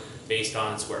assessments were based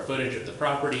on square footage of the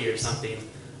property or something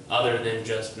other than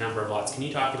just number of lots. Can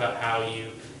you talk about how you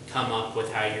come up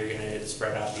with how you're going to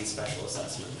spread out these special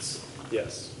assessments?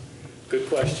 Yes, good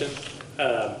question.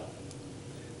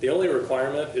 The only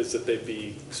requirement is that they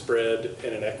be spread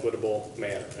in an equitable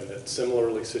manner and that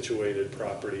similarly situated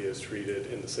property is treated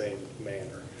in the same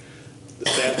manner. The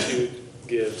statute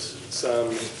gives some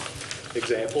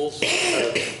examples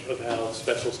of how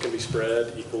specials can be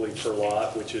spread equally per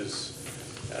lot, which is,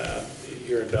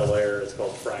 here in Bel Aire, it's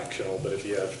called fractional, but if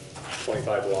you have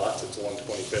 25 lots, it's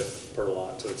 1/25 per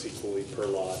lot, so it's equally per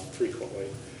lot frequently.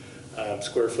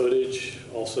 Square footage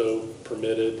also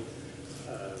permitted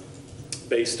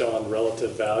based on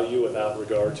relative value without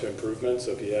regard to improvements.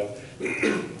 So if you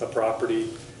have a property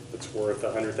that's worth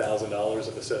 $100,000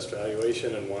 of assessed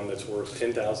valuation and one that's worth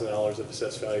 $10,000 of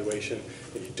assessed valuation,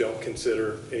 and you don't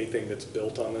consider anything that's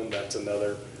built on them, that's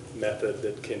another method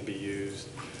that can be used.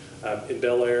 In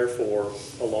Bel Aire for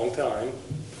a long time,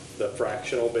 the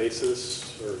fractional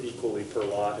basis or equally per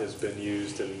lot has been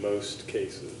used in most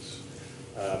cases.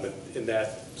 And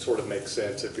that sort of makes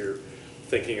sense if you're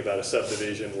thinking about a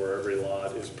subdivision where every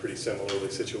lot is pretty similarly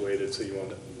situated, so you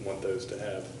want those to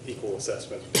have equal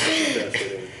assessment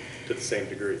benefiting to the same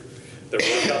degree. There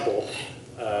were a couple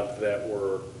that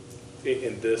were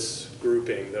in this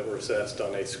grouping that were assessed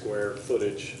on a square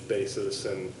footage basis,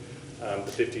 and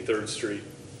the 53rd Street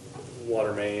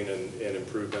water main and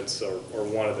improvements are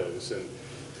one of those. And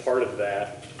part of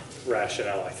that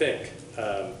rationale, I think,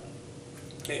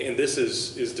 and this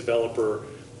is developer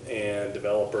and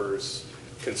developers,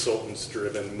 consultants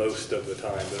driven most of the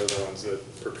time. They're the ones that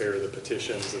prepare the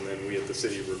petitions, and then we at the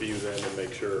city review them and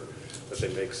make sure that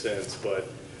they make sense. But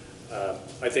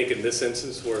I think in this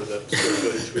instance where the square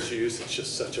footage was used, it's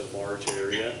just such a large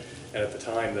area. And at the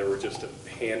time, there were just a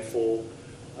handful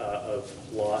of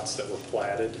lots that were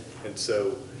platted. And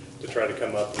so to try to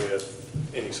come up with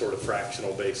any sort of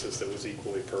fractional basis that was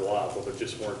equally per lot, well, there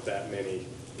just weren't that many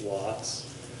lots.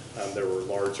 There were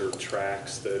larger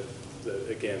tracts that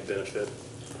again, benefit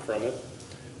from it.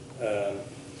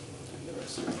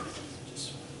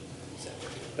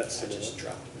 That's similar. Just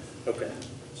dropped. Okay.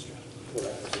 Well,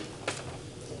 that would be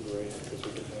great because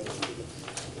we can have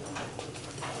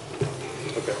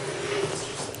it. Okay.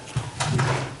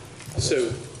 So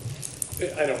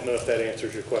I don't know if that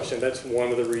answers your question. That's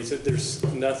one of the reasons. There's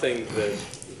nothing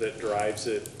that drives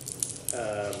it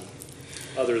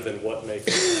other than what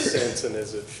makes sense and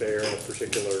is it fair in a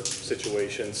particular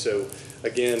situation. So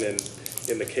again,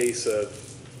 in the case of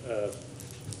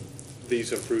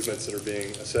these improvements that are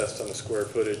being assessed on a square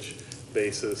footage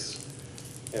basis,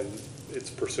 and it's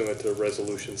pursuant to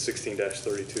resolution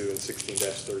 16-32 and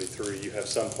 16-33, you have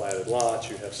some platted lots,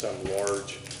 you have some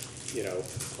large,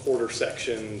 quarter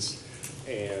sections,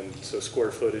 and so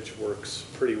square footage works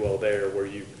pretty well there, where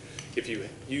if you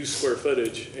use square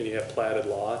footage and you have platted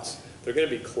lots, they're going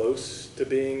to be close to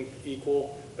being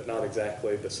equal, but not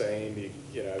exactly the same.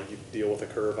 You deal with a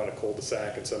curve on a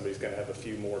cul-de-sac, and somebody's going to have a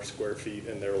few more square feet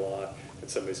in their lot, and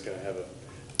somebody's going to have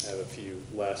a few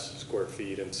less square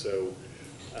feet. And so,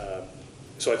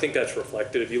 so I think that's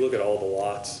reflected. If you look at all the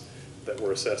lots that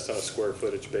were assessed on a square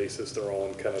footage basis, they're all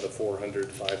in kind of the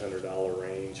 $400, $500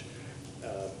 range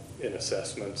in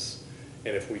assessments.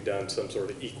 And if we'd done some sort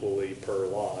of equally per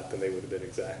lot, then they would have been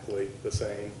exactly the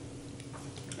same.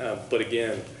 But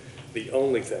again, the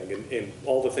only thing, and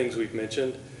all the things we've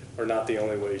mentioned are not the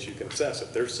only ways you can assess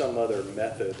it. There's some other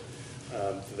method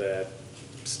that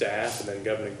staff and then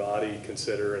governing body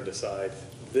consider and decide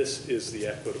this is the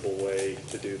equitable way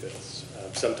to do this.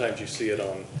 Sometimes you see it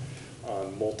on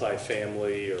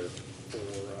multifamily or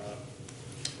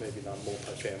maybe not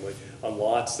multifamily, on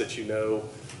lots that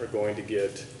are going to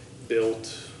get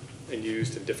built and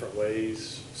used in different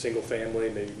ways, single family,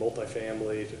 maybe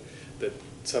multifamily, that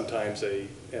sometimes an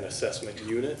assessment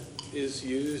unit is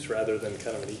used rather than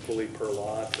kind of an equally per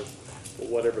lot for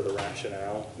whatever the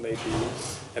rationale may be.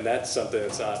 And that's something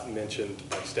that's not mentioned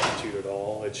by statute at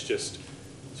all. It's just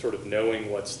sort of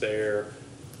knowing what's there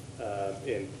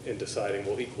in deciding,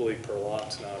 well, equally per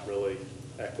lot's not really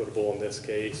equitable in this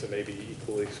case, and maybe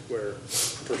equally per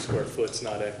square foot's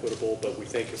not equitable, but we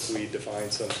think if we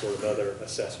define some sort of other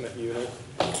assessment unit,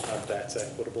 that's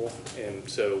equitable. And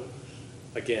so,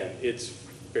 again, it's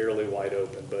fairly wide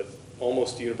open, but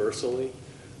almost universally,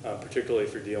 particularly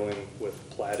if you're dealing with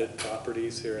platted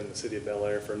properties here in the city of Bel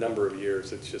Aire, for a number of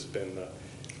years, it's just been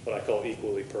what I call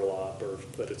equally per lot,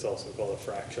 but it's also called a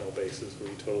fractional basis where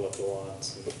you total up the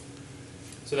lots.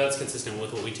 So that's consistent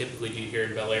with what we typically do here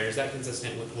in Bel Aire. Is that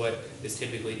consistent with what is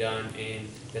typically done in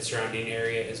the surrounding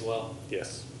area as well?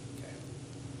 Yes.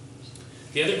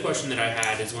 The other question that I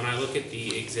had is when I look at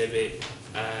the exhibit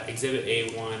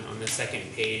A1 on the second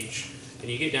page, and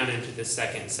you get down into the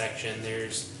second section,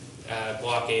 there's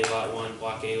Block A, Lot 1,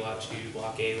 Block A, Lot 2,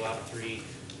 Block A, Lot 3.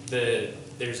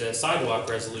 There's a sidewalk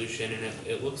resolution, and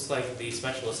it looks like the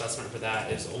special assessment for that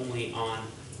is only on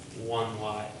one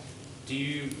lot.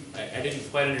 I didn't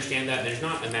quite understand that. There's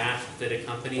not a map that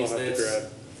accompanies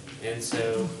this. And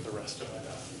so The rest of it.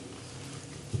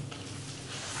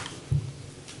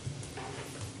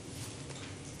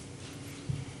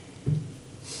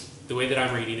 the way that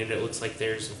I'm reading it, it looks like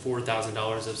there's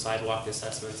 $4,000 of sidewalk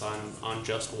assessments on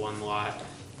just one lot,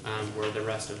 where the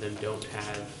rest of them don't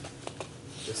have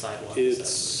the sidewalk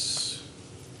assessments.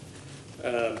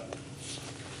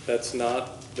 That's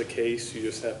not the case. You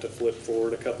just have to flip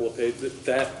forward a couple of pages.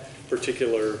 That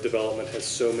particular development has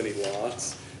so many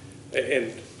lots.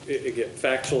 And again,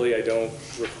 factually, I don't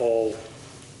recall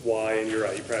why, and you're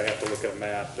right, you probably have to look at a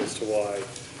map as to why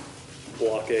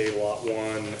Block A, Lot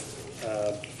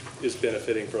 1 is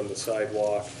benefiting from the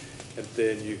sidewalk. And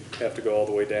then you have to go all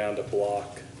the way down to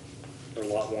Lot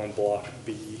 1, Block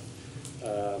B,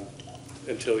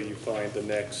 until you find the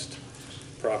next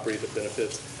property that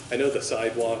benefits. I know the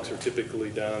sidewalks are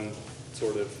typically done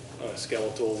sort of on a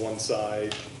skeletal one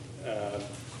side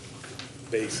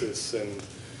basis, and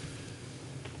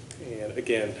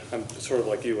again, I'm sort of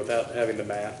like you, without having the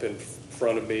map in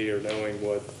front of me or knowing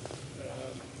what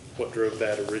drove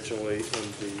that originally in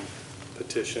the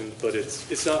petition, but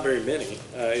it's not very many.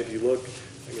 If you look,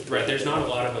 right, there's not a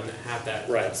lot of them that have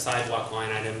that sidewalk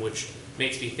line item, which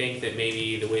makes me think that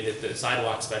maybe the way that the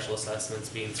sidewalk special assessment's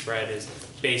being spread is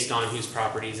based on whose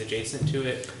property is adjacent to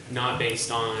it, not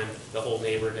based on the whole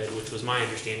neighborhood, which was my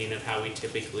understanding of how we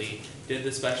typically did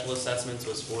the special assessments,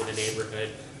 was for the neighborhood.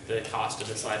 The cost of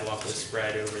the sidewalk was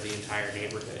spread over the entire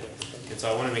neighborhood. And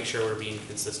so I want to make sure we're being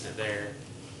consistent there.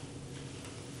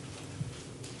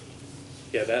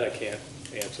 Yeah, that I can't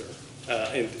answer.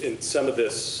 And some of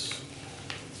this,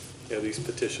 these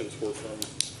petitions were from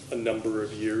a number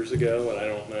of years ago, and I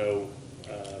don't know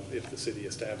if the city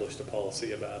established a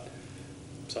policy about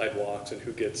sidewalks and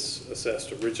who gets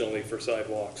assessed originally for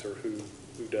sidewalks or who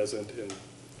doesn't in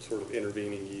sort of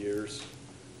intervening years.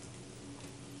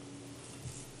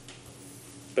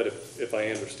 But if I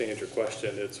understand your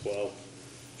question, it's, well,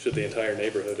 should the entire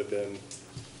neighborhood have been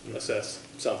assessed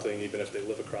something, even if they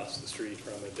live across the street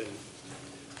from it? And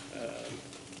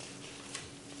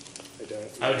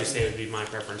I would just say it would be my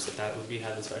preference that would be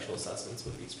how the special assessments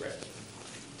would be spread.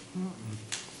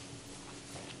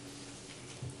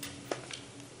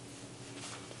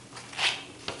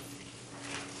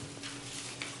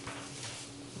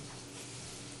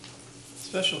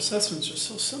 Special assessments are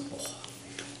so simple.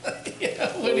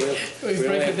 When we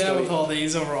break it down with all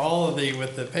these over all of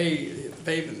with the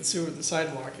pavement, the sewer, the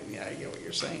sidewalk, and I get what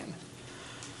you're saying.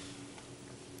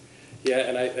 Yeah,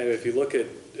 and if you look at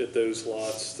those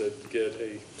lots that get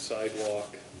a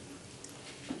sidewalk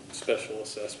special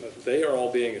assessment, they are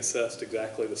all being assessed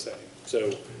exactly the same.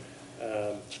 So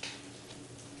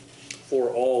for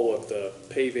all of the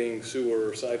paving,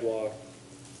 sewer, sidewalk,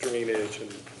 drainage,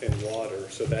 and water,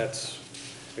 so that's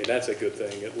a good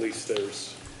thing. At least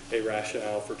there's a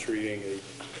rationale for treating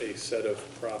a set of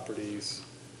properties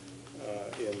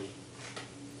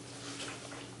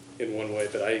in one way.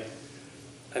 But I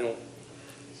don't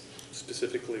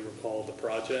specifically recall the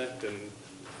project, and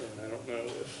I don't know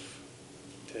if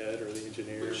Ted or the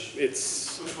engineer.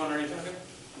 Which one are you talking?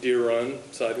 Deer Run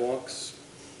sidewalks,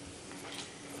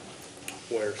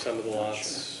 where some of the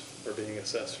lots are being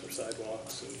assessed for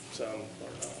sidewalks and some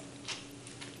are not.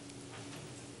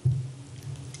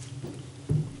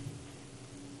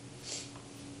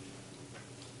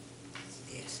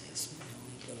 The assessment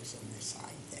only goes on the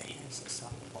side that has a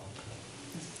sidewalk.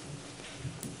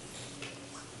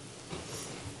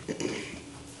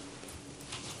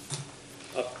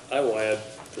 I will add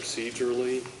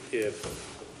procedurally, if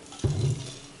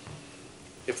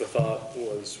the thought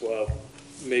was, well,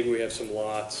 maybe we have some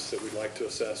lots that we'd like to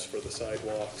assess for the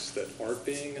sidewalks that aren't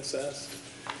being assessed,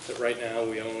 that right now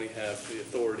we only have the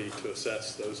authority to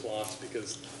assess those lots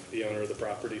because the owner of the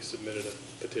property submitted a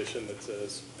petition that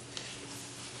says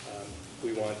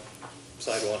we want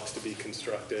sidewalks to be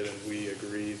constructed and we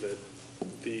agree that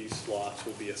these lots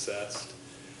will be assessed,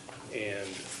 and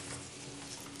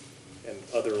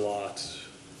other lots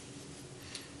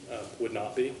would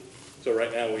not be. So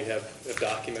right now we have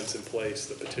documents in place,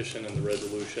 the petition and the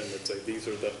resolution, that say these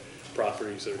are the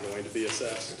properties that are going to be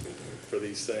assessed for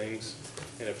these things.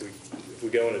 And if we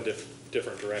go in a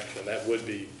different direction, that would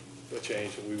be a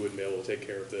change, and we wouldn't be able to take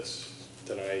care of this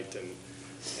tonight,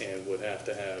 and would have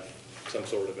to have some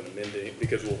sort of an amending,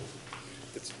 because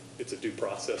it's a due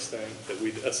process thing, that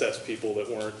we assess people that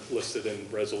weren't listed in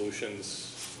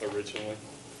resolutions originally.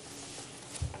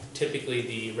 Typically,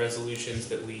 the resolutions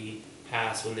that we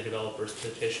pass when the developers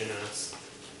petition us,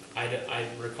 I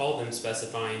recall them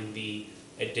specifying the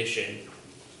addition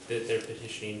that they're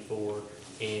petitioning for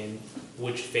and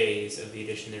which phase of the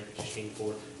addition they're petitioning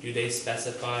for. Do they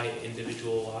specify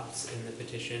individual lots in the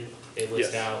petition? They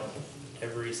list Yes. out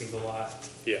every single lot?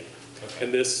 Yeah. Okay.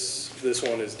 And this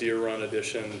one is Deer Run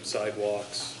Addition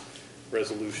Sidewalks,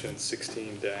 Resolution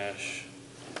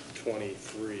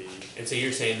 16-23. And so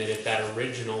you're saying that if that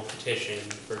original petition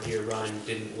for Deer Run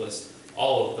didn't list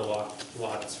all of the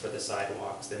lots for the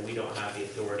sidewalks, then we don't have the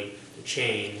authority to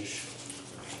change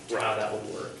how that would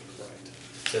work. Right.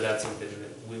 So that's something that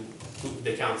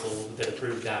the council that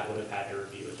approved that would have had to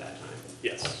review at that time.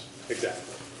 Yes,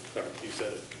 exactly. Sorry, you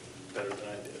said it better than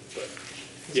I did, but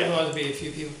Because otherwise there'd be a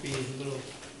few people be a little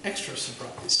extra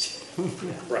surprised.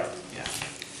 right. Yeah.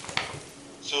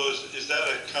 So is that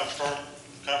a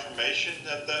confirmation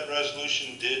that that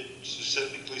resolution did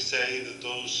specifically say that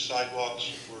those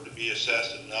sidewalks were to be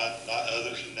assessed and not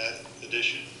others in that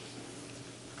addition?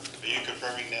 Are you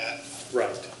confirming that?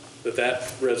 Right.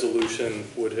 That resolution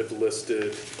would have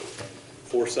listed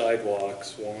 4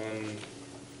 sidewalks, 1,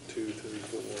 2, 3,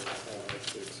 4, 5,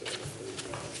 6, 7,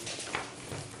 8, 9,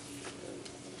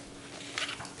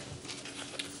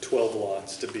 12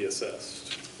 lots to be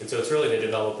assessed. And so it's really the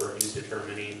developer who's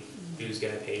determining who's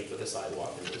going to pay for the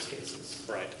sidewalk in those cases.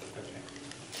 Right. Okay.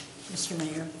 Mr.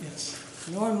 Mayor? Yes.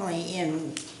 Normally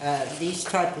in these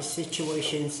type of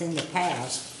situations in the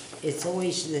past, it's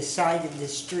always the side of the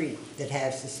street that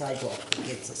has the sidewalk that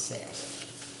gets assessed.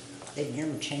 They've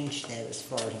never changed that as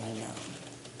far as I know.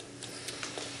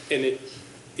 And it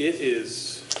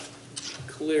is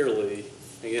clearly,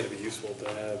 again, it'd be useful to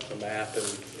have a map, and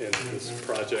this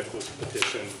project was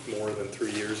petitioned more than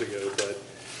 3 years ago, but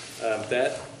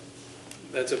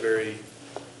that's a very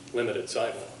limited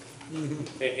sidewalk.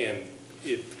 And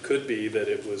it could be that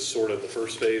it was sort of the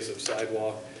first phase of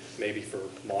sidewalk, maybe for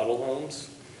model homes,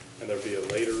 and there'd be a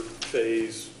later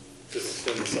phase to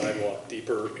extend the sidewalk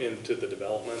deeper into the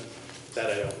development.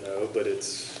 That I don't know, but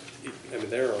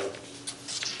there are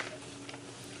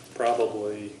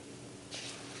probably,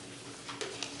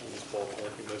 I'm just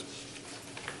ballparking this,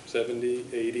 70,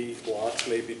 80 lots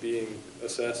maybe being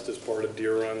assessed as part of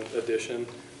Deer Run Addition,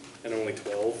 and only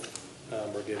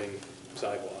 12 are getting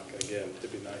sidewalk. Again,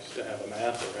 it'd be nice to have a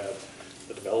map or have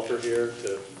the developer here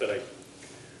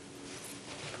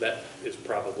that is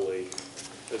probably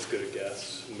as good a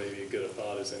guess, maybe as good a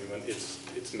thought as anyone.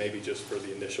 It's maybe just for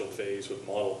the initial phase with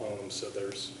model homes, so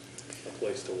there's a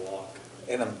place to walk.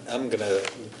 And I'm going to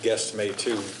guesstimate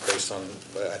too, based on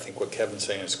I think what Kevin's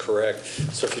saying is correct.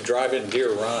 So if you drive in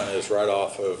Deer Run, it's right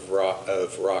off of Rock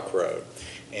Road,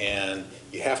 and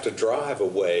you have to drive a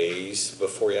ways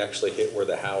before you actually hit where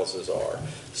the houses are.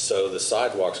 So the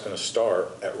sidewalk's going to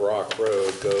start at Rock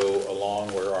Road, go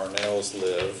along where Arnell's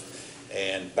live,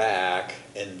 and back,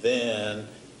 and then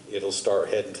it'll start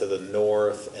heading to the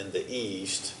north and the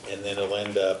east, and then it'll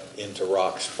end up into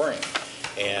Rock Spring.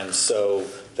 And so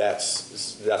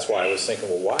that's why I was thinking,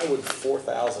 well, why would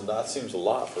 $4,000? That seems a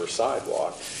lot for a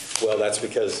sidewalk. Well, that's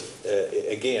because,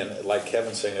 again, like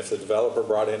Kevin's saying, if the developer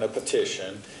brought in a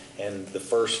petition and the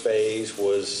first phase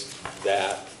was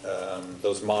that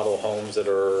those model homes that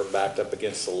are backed up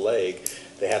against the lake,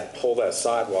 they had to pull that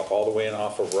sidewalk all the way in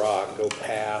off of Rock, go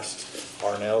past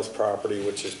Arnell's property,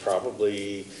 which is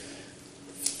probably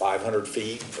 500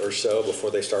 feet or so before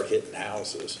they start hitting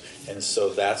houses. And so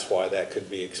that's why that could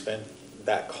be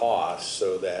that cost,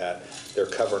 so that they're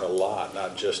covering a lot,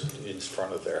 not just in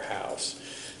front of their house.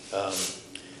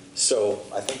 So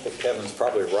I think that Kevin's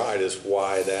probably right is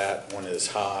why that one is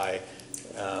high,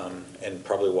 and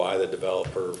probably why the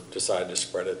developer decided to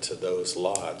spread it to those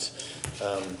lots.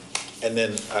 And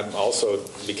then I'm also,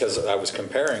 because I was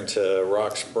comparing to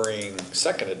Rock Spring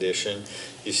Second Edition,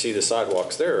 you see the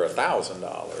sidewalks there are $1,000,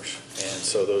 and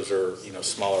so those are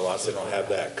smaller lots. They don't have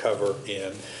that cover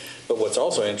in. But what's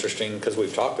also interesting, because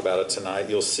we've talked about it tonight,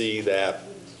 you'll see that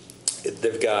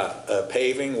they've got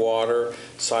paving, water,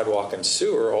 sidewalk, and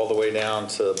sewer all the way down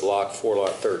to Block 4,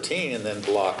 Lot 13, and then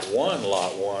Block 1,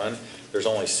 Lot 1, there's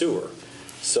only sewer.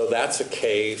 So that's a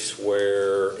case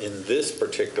where in this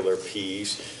particular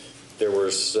piece, there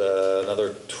was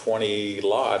another 20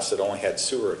 lots that only had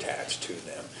sewer attached to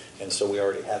them. And so we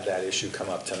already had that issue come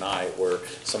up tonight where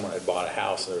someone had bought a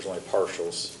house and there's only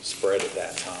partials spread at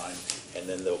that time. And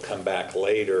then they'll come back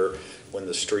later when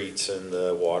the streets and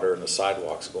the water and the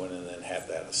sidewalks go in and then have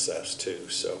that assessed too.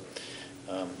 So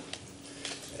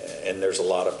and there's a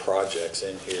lot of projects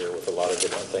in here with a lot of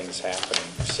different things happening,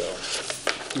 so.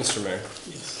 Mr. Mayor.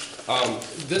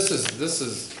 This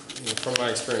is you know, from my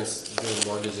experience doing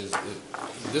mortgages,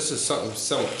 this is something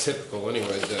somewhat typical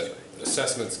anyway, that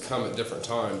assessments come at different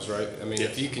times, right? I mean,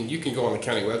 if you can go on the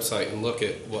county website and look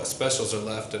at what specials are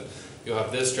left, and you'll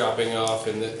have this dropping off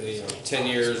in 10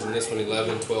 years, and this one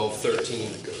 11, 12,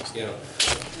 13. You know,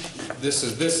 this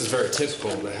is very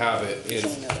typical to have it in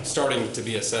starting to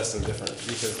be assessed in different,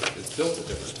 because it's built at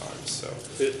different times. So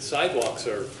the sidewalks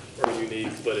are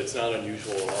unique, but it's not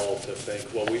unusual at all to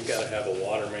think, well, we've got to have a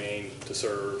water main to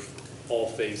serve all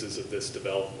phases of this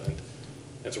development.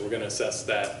 And so we're going to assess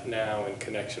that now in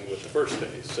connection with the first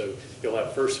phase. So you'll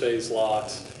have first phase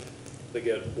lots that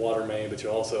get water main, but you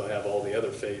also have all the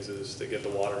other phases that get the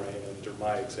water main under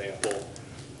my example,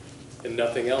 and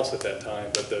nothing else at that time.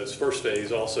 But those first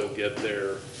phase also get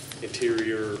their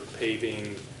interior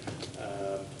paving,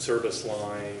 service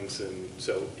lines, and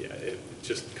so yeah, it's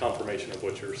just confirmation of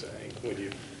what you're saying. When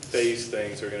you phase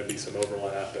things, there are going to be some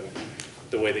overlap in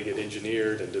the way they get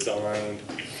engineered and designed.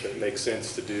 It makes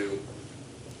sense to do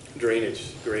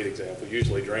drainage. Great example.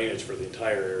 Usually drainage for the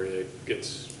entire area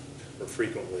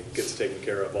frequently gets taken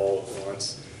care of all at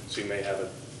once. So you may have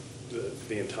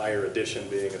the entire addition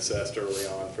being assessed early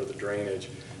on for the drainage,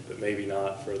 but maybe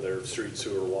not for their street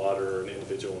sewer, water, and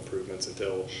individual improvements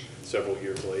until several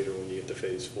years later when you get to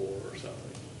phase 4 or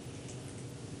something.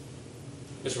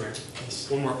 Mr. Mayor,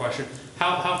 one more question.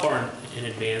 How far in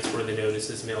advance were the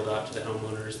notices mailed out to the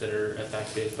homeowners that are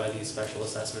affected by these special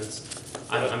assessments?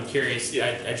 I'm curious.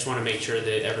 I just want to make sure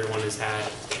that everyone has had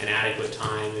an adequate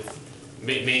time.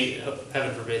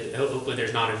 Heaven forbid, hopefully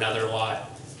there's not another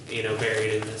lot,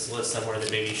 buried in this list somewhere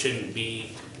that maybe shouldn't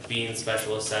be being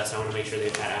special assessed. I want to make sure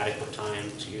they've had adequate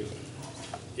time to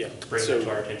bring that to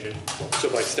our attention. So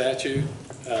by statute,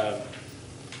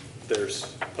 there's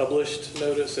published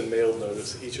notice and mailed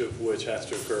notice, each of which has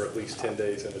to occur at least 10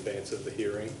 days in advance of the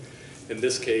hearing. In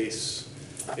this case,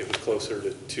 it was closer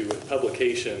to 2.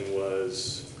 Publication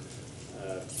was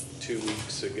 2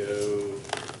 weeks ago,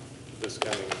 this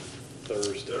coming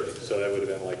Thursday. So that would have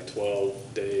been like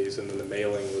 12 days, and then the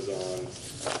mailing was on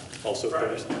also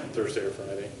Thursday or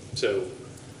Friday. So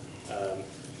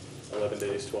 11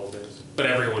 days, 12 days. But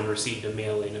everyone received a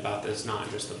mailing about this, not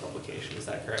just the publication. Is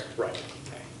that correct? Right.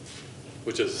 Okay.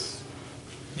 Which is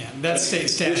that state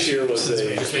statute. This year was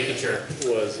just making sure.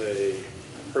 Was a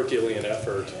Herculean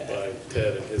effort by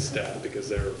Ted and his staff, because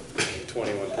there are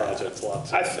 21 projects,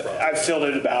 lots of I've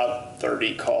fielded about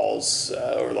 30 calls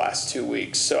over the last 2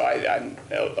 weeks, so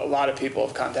a lot of people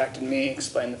have contacted me,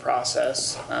 explained the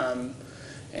process, and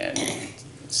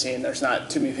seeing there's not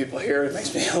too many people here, it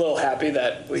makes me a little happy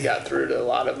that we got through to a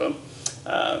lot of them.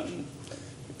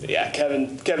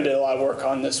 Kevin did a lot of work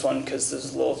on this one, because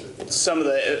there's some of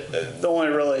the only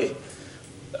really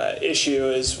issue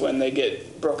is when they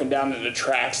get broken down into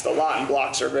tracks. The lot and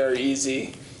blocks are very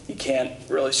easy. You can't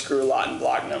really screw a lot and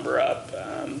block number up.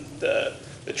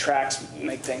 The tracks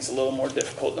make things a little more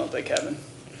difficult, don't they, Kevin?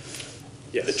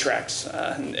 Yes. The tracks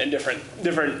in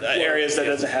different areas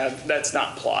that's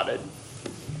not plotted.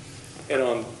 And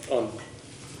on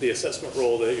the assessment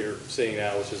roll that you're seeing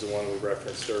now, which is the one we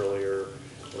referenced earlier,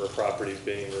 where a property is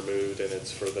being removed and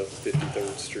it's for the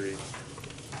 53rd Street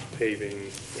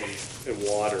paving and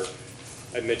water.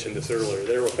 I mentioned this earlier.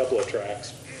 There were a couple of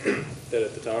tracks that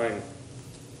at the time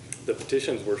the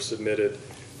petitions were submitted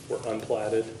were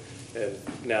unplatted, and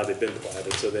now they've been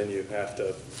platted. So then you have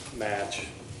to match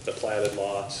the platted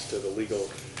lots to the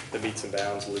meets and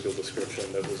bounds legal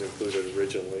description that was included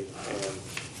originally. And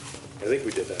I think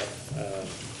we did that.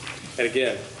 And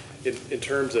again, in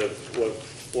terms of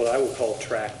what I would call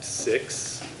Tract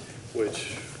 6,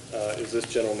 which is this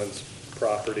gentleman's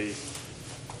property.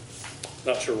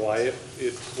 Not sure why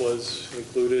it was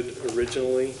included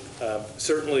originally.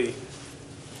 Certainly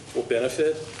will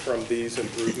benefit from these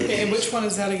improvements. And which one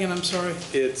is that again? I'm sorry.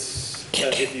 It's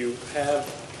if you have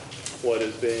what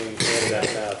is being handed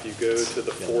out now, if you go to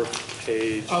the 4th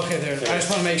page. Okay, there. I just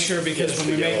want to make sure, because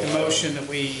when we make the motion that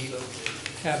we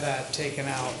have that taken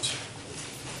out.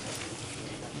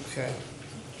 Okay.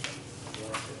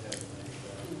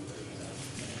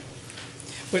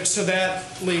 So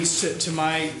that leads to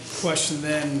my question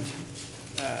then,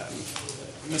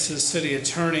 Mrs. City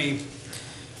Attorney.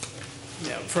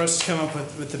 For us to come up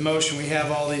with the motion, we have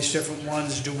all these different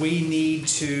ones. Do we need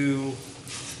to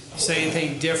say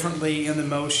anything differently in the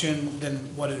motion than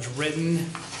what is written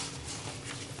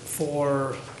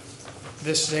for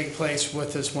this to take place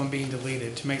with this one being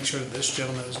deleted, to make sure that this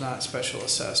gentleman is not special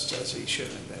assessed as he should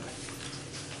have been?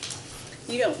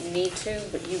 You don't need to,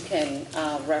 but you can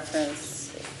reference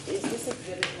Is this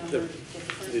exhibit number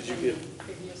different Did you than get- the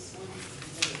previous one?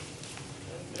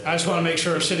 I just want to make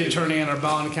sure our city attorney and our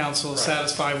bond counsel is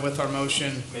satisfied with our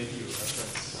motion. Maybe you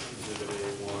reference Exhibit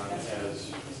A1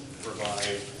 as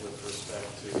revised with respect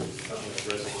to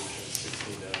Resolution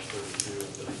 16-32 and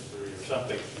 33 or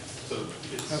something. So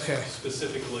it's Okay.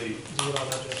 specifically.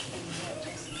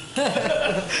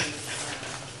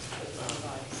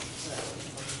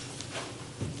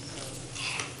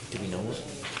 Do we know what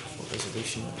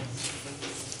resolution?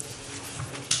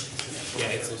 Yeah,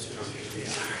 it's listed on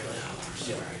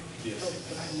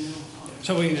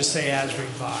So we can just say as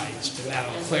revised, and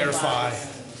that'll clarify,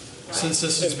 since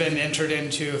this has been entered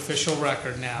into official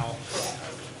record now.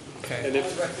 Okay. I would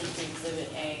reference to Exhibit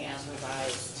A as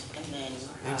revised, and then.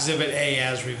 Exhibit A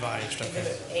as revised,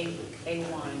 okay. Exhibit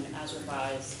A1 as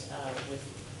revised, with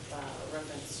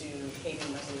reference to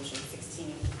paving resolution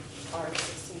 16,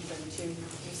 R1632. You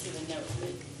see the note,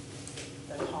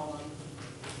 the column,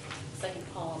 second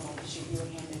column on the sheet you were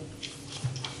handed.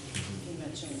 You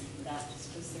mentioned that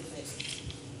specific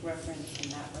reference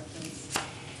and that reference.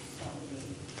 That would be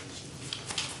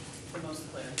the most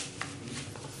clear.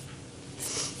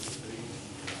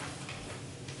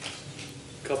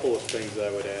 Couple of things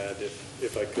I would add,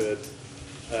 if I could.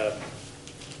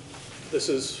 This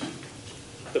is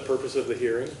the purpose of the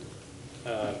hearing,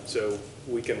 so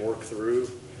we can work through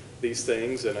these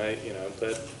things. And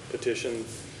that petition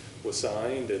was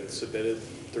signed and submitted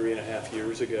 3.5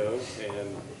 years ago,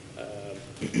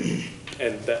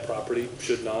 and that property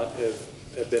should not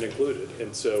have been included.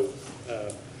 And so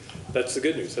that's the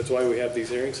good news. That's why we have these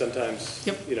hearings. Sometimes,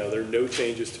 there are no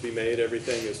changes to be made.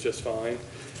 Everything is just fine.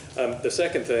 The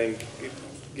second thing,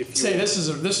 if you Say this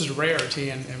is rarity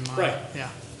in my, right, yeah.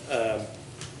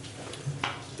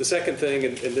 The second thing,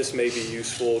 and this may be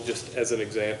useful just as an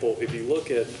example, if you look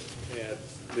at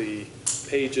the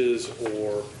pages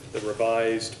or the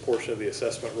revised portion of the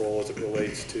assessment roll as it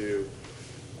relates to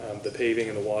the paving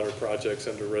and the water projects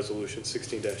under Resolution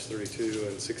 16-32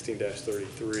 and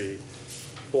 16-33,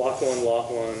 Block 1,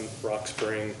 Lot 1, Rock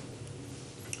Spring,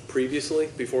 previously,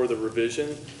 before the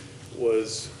revision,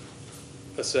 was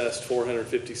assessed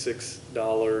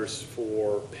 $456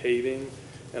 for paving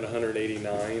and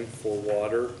 $189 for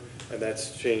water, and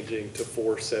that's changing to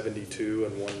 $472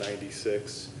 and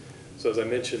 $196. So as I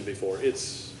mentioned before,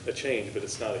 it's a change, but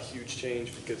it's not a huge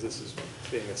change because this is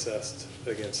being assessed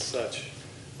against such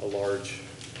a large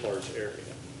area.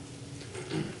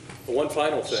 The one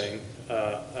final thing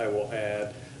I will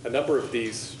add, a number of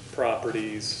these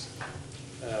properties,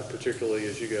 particularly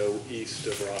as you go east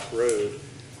of Rock Road,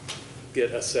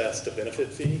 get assessed a benefit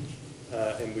fee,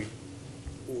 and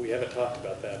we haven't talked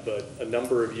about that, but a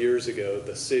number of years ago,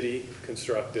 the city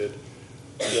constructed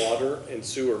water and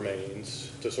sewer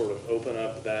mains to sort of open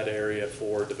up that area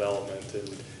for development,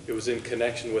 and it was in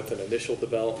connection with an initial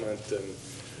development, and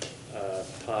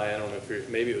Ty, I don't know if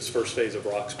maybe it was first phase of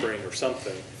Rock Spring or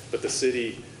something, but the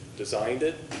city designed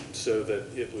it so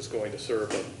that it was going to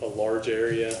serve a large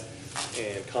area,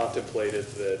 and contemplated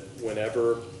that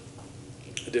whenever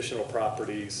additional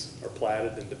properties are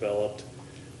platted and developed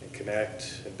and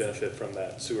connect and benefit from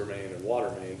that sewer main and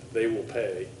water main, they will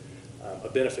pay a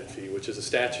benefit fee, which is a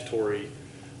statutory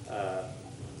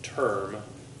term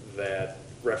that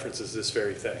references this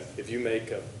very thing. If you make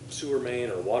a sewer main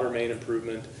or water main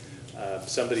improvement,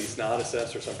 somebody's not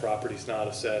assessed or some property's not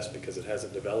assessed because it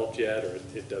hasn't developed yet or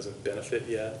it doesn't benefit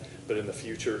yet, but in the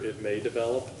future it may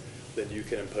develop, then you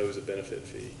can impose a benefit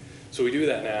fee. So we do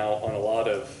that now on a lot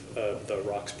of the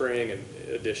Rock Spring and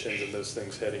additions and those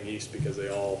things heading east because they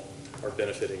all are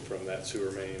benefiting from that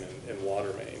sewer main and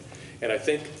water main. And I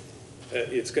think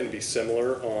it's going to be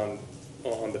similar on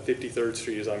the 53rd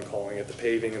Street, as I'm calling it, the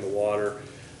paving and the water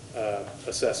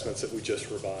assessments that we just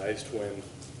revised, when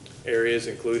areas,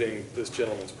 including this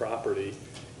gentleman's property,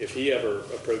 if he ever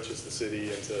approaches the city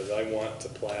and says, I want to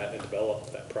plat and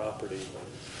develop that property,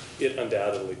 it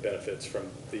undoubtedly benefits from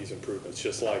these improvements,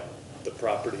 just like the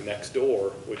property next door,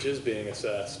 which is being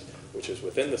assessed, which is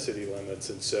within the city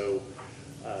limits. And so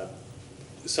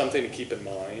something to keep in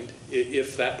mind,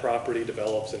 if that property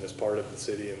develops and is part of the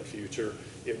city in the future,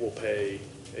 it will pay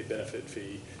a benefit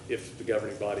fee if the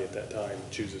governing body at that time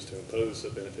chooses to impose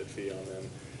a benefit fee on them.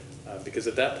 Because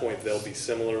at that point, they'll be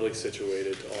similarly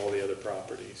situated to all the other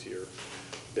properties. You're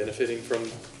benefiting from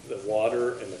the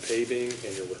water and the paving,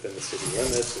 and you're within the city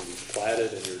limits, and you've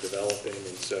platted and you're developing,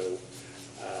 and so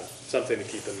something to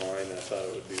keep in mind. I thought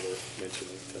it would be worth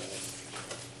mentioning tonight.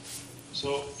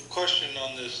 So, question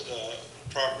on this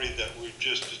property that we've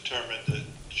just determined that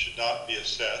should not be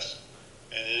assessed,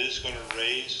 and it is going to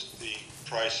raise the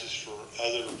prices for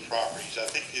other properties. I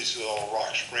think this is all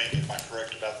Rock Spring. Am I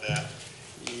correct about that?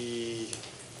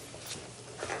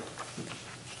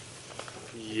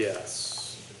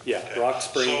 Yes. Yeah, Okay. Rock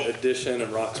Spring Addition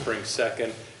and Rock Spring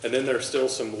Second. And then there's still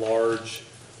some large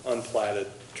unplatted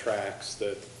tracts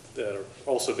that are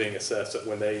also being assessed that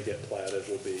when they get platted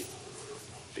will be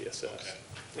assessed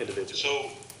individually. So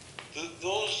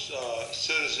those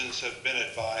citizens have been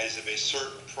advised of a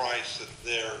certain price that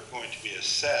they're going to be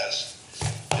assessed,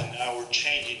 and now we're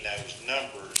changing those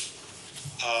numbers.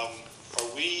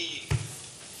 Are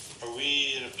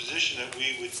we in a position that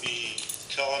we would be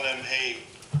telling them, hey,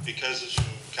 because of some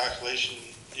calculation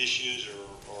issues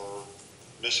or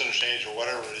misunderstandings or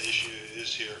whatever the issue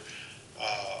is here,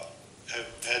 have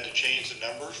had to change the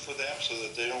numbers for them so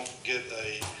that they don't get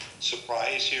a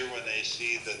surprise here when they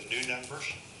see the new numbers?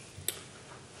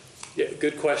 Yeah,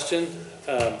 good question.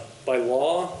 By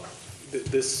law,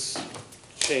 this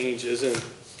change isn't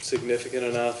significant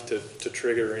enough to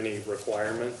trigger any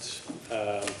requirements.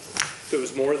 If it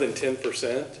was more than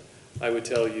 10%, I would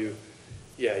tell you,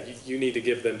 yeah, you need to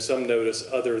give them some notice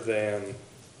other than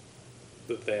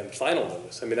final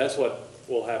notice. I mean, that's what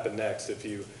will happen next. If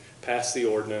you pass the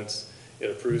ordinance, it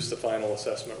approves the final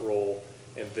assessment roll,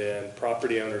 and then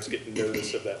property owners get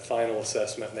notice of that final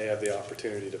assessment, and they have the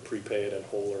opportunity to prepay it in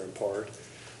whole or in part.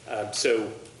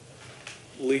 So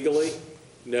legally,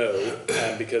 no,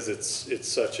 because it's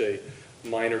such a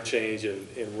minor change,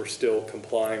 and we're still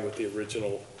complying with the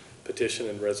original petition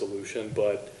and resolution.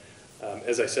 But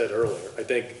as I said earlier, I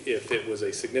think if it was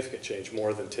a significant change,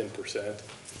 more than 10%,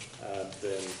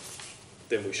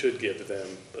 then we should give them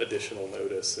additional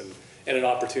notice and an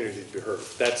opportunity to be heard.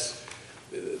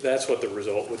 That's what the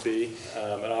result would be,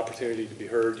 an opportunity to be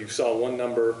heard. You saw one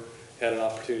number, had an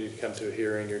opportunity to come to a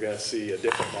hearing, you're going to see a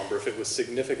different number. If it was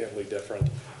significantly different,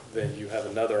 then you have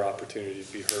another opportunity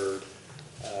to be heard.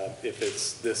 If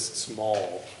it's this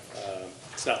small,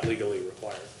 it's not legally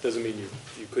required. Doesn't mean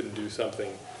you couldn't do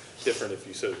something different if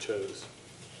you so chose.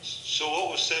 So what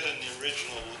was said in the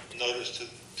original notice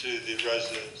to the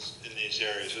residents in these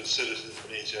areas, the citizens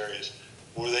in these areas?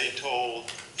 Were they told,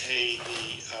 hey,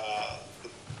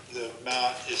 the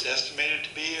amount is estimated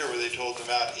to be, or were they told the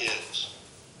amount is?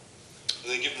 Were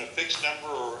they given a fixed number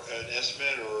or an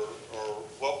estimate, or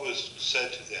what was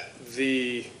said to them?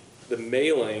 The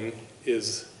mailing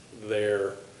is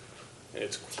there, and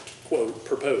it's, quote,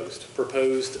 proposed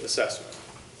assessment.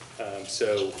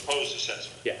 So proposed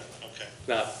assessment? Yeah. Okay.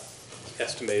 Not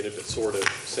estimated, but sort of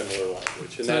similar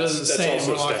language. And So it doesn't say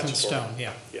also rock and statutory. stone,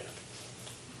 yeah. Yeah.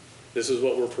 This is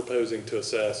what we're proposing to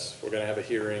assess. We're going to have a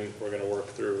hearing. We're going to work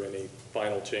through any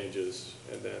final changes,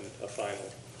 and then a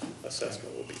final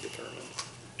assessment will be determined.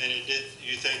 And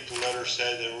you think the letter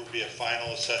said there would be a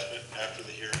final assessment after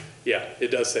the hearing? Yeah,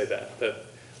 it does say that okay.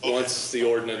 Once the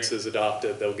ordinance is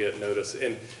adopted, they'll get notice.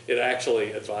 And it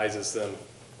actually advises them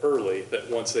early that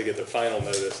once they get their final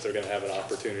notice, they're going to have an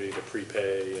opportunity to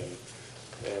prepay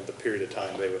and the period of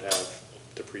time they would have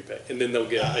to prepay. And then they'll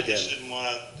get, I again. just didn't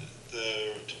want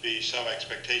to be some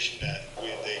expectation that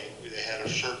they had a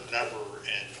certain number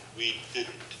and we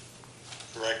didn't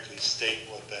correctly state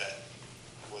what that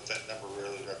number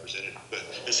really represented. But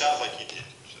it sounds like you did.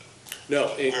 So.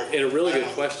 No, and a really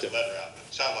good question. Letter out, but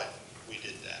it sounds like we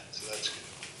did that, so that's good.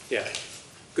 Yeah,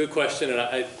 good question. And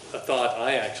a thought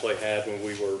I actually had when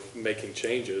we were making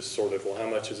changes, sort of, well, how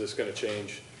much is this going to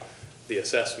change the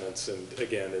assessments? And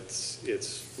again,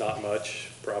 it's not much,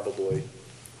 probably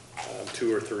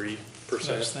 2 or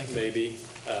 3% maybe.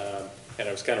 And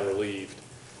I was kind of relieved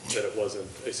that it wasn't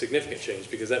a significant change,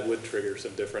 because that would trigger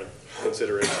some different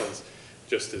considerations.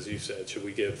 Just as you said, should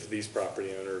we give these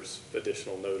property owners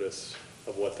additional notice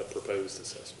of what the proposed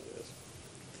assessment is?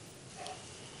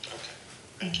 Okay,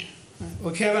 thank you.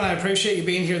 Well, Kevin, I appreciate you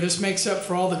being here. This makes up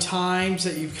for all the times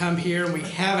that you've come here and we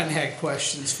haven't had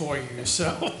questions for you,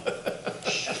 so.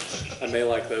 I may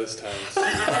like those times.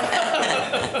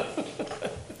 I'm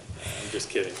just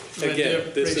kidding.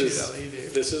 Again, this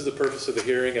is the purpose of the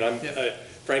hearing, and I'm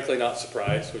frankly not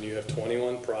surprised when you have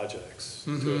 21 projects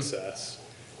to assess.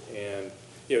 And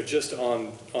just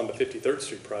on the 53rd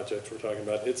Street project we're talking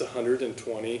about, it's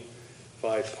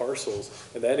 125 parcels,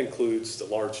 and that includes the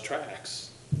large tracts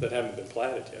that haven't been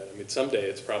platted yet. I mean, someday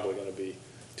it's probably going to be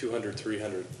 200,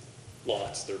 300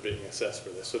 lots that are being assessed for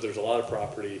this. So there's a lot of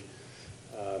property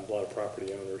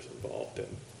owners involved,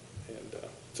 and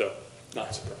so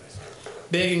not surprised.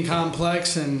 Big and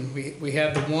complex, and we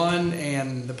had the one,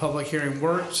 and the public hearing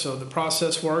worked, so the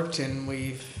process worked, and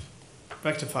we've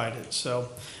rectified it. So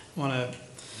I want to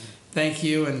thank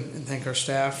you and thank our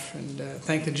staff, and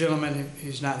thank the gentleman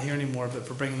who's not here anymore, but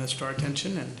for bringing this to our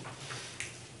attention. And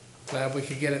glad we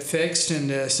could get it fixed,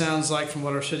 and sounds like from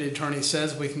what our city attorney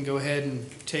says, we can go ahead and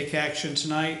take action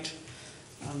tonight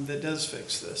that does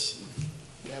fix this.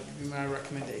 That would be my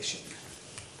recommendation.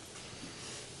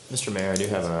 Mr. Mayor, I do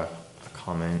have a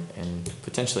comment and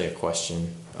potentially a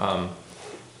question.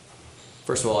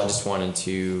 First of all, I just wanted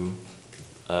to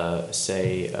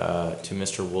say to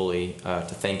Mr. Woolley to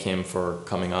thank him for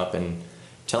coming up and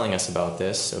telling us about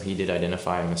this. So he did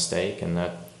identify a mistake, and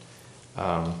that,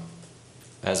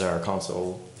 as our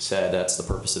counsel said, that's the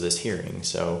purpose of this hearing.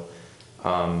 So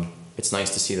it's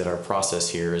nice to see that our process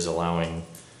here is allowing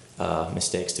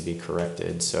mistakes to be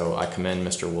corrected. So I commend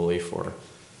Mr. Woolley for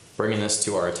bringing this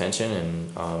to our attention,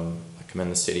 and I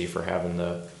commend the city for having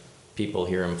the people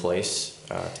here in place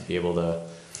to be able to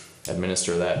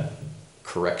administer that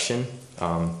correction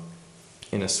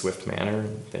in a swift manner.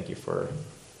 Thank you for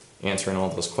answering all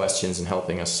those questions and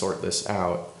helping us sort this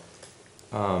out.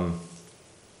 I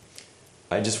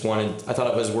thought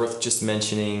it was worth just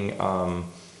mentioning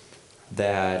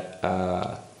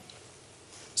that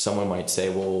someone might say,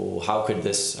 well, how could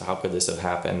this have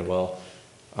happened? Well,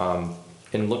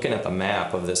 in looking at the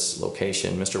map of this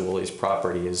location, Mr. Woolley's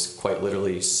property is quite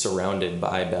literally surrounded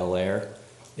by Bel Aire.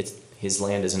 His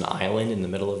land is an island in the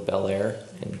middle of Bel Aire,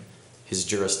 and his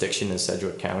jurisdiction is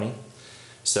Sedgwick County.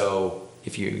 So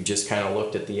if you just kind of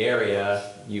looked at the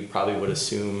area, you probably would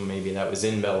assume maybe that was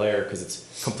in Bel Aire because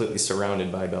it's completely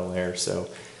surrounded by Bel Aire. So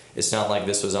it's not like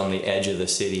this was on the edge of the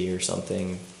city or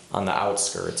something on the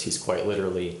outskirts. He's quite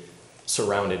literally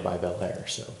surrounded by Bel Aire.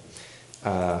 So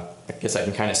I guess I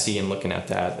can kind of see in looking at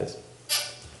that this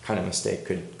kind of mistake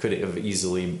could have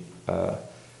easily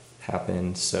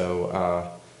happened. So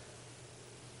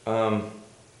I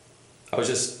was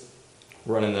just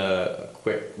running the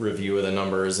quick review of the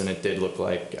numbers, and it did look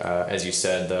like, as you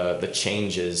said, the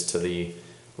changes to the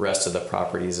rest of the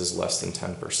properties is less than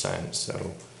 10%.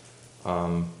 So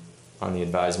on the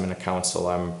advisement of council,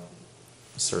 I'm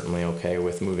certainly okay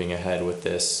with moving ahead with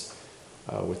this,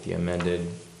 with the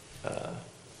amended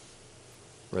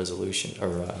resolution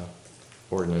or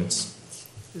ordinance.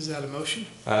 Is that a motion?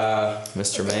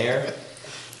 Mr. Mayor,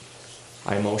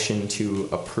 I motion to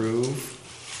approve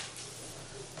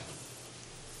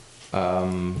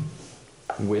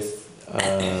with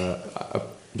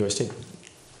do I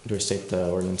state the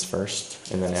ordinance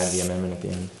first and then add the amendment at the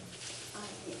end?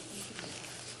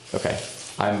 Okay.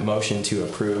 I motion to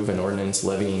approve an ordinance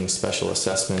levying special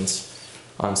assessments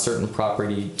on certain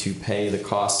property to pay the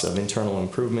costs of internal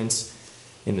improvements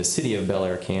in the city of Bel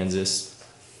Aire, Kansas,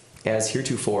 as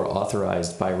heretofore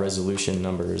authorized by resolution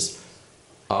numbers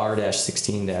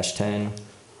R-16-10,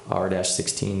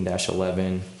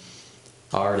 R-16-11,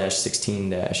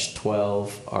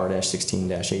 R-16-12,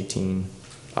 R-16-18,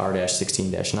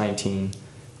 R-16-19,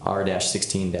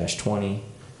 R-16-20,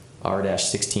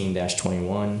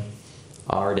 R-16-21,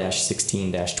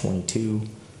 R-16-22,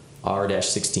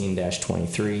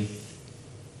 R-16-23,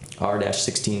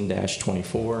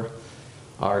 R-16-24,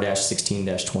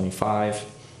 R-16-25,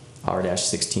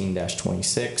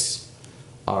 R-16-26,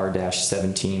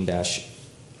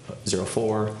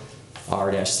 R-17-04,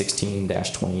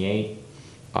 R-16-28,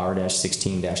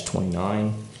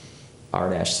 R-16-29,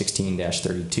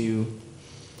 R-16-32,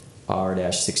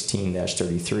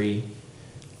 R-16-33,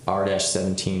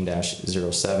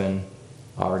 R-17-07,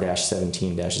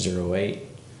 R-17-08,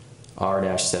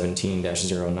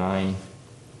 R-17-09,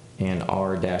 and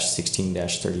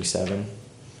R-16-37,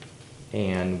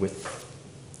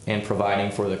 and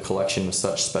providing for the collection of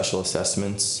such special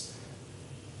assessments,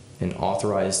 and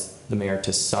authorize the mayor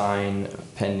to sign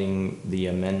pending the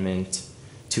amendment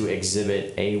to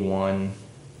Exhibit A1,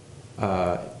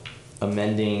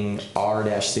 amending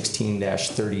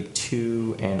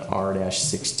R-16-32 and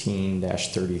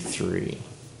R-16-33.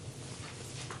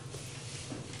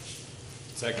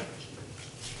 Second.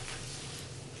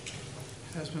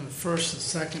 Has been first and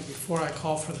second. Before I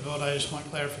call for the vote, I just want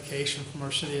clarification from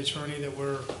our city attorney that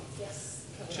we're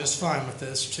just fine with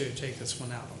this to take this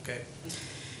one out, okay?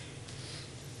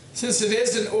 Since it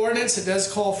is an ordinance, it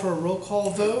does call for a roll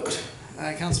call vote.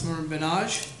 Councilmember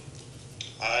Benaj?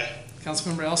 Aye.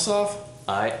 Councilmember Elsoff?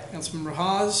 Aye. Councilmember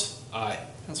Hawes? Aye.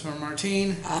 Councilmember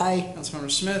Martine? Aye.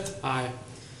 Councilmember Smith? Aye.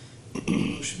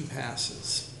 Motion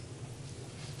passes.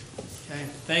 Okay,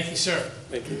 thank you, sir.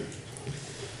 Thank you.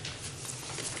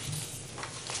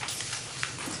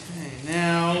 Okay,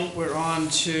 now we're on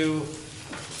to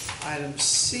item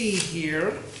C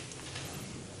here.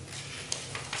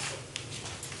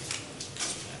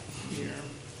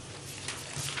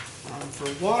 For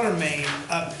water main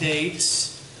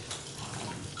updates,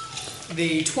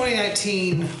 the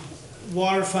 2019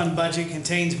 water fund budget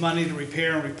contains money to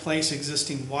repair and replace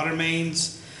existing water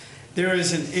mains. There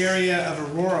is an area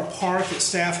of Aurora Park that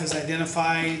staff has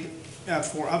identified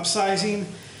for upsizing.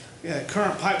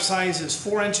 Current pipe size is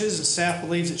 4 inches, and staff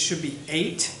believes it should be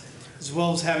 8, as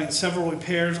well as having several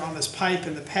repairs on this pipe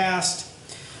in the past.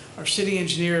 Our city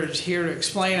engineer is here to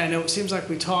explain. I know it seems like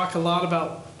we talk a lot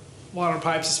about water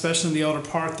pipes, especially in the older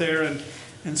part there,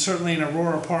 and certainly in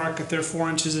Aurora Park, if they're 4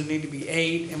 inches, it need to be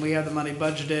 8, and we have the money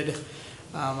budgeted.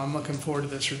 I'm looking forward to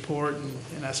this report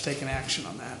and us taking action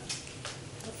on that.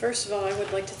 Well, first of all, I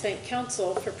would like to thank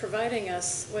council for providing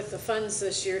us with the funds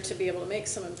this year to be able to make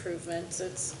some improvements.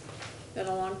 It's been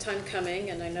a long time coming,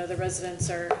 and I know the residents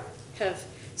have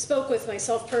spoke with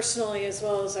myself personally as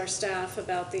well as our staff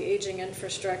about the aging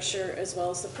infrastructure as well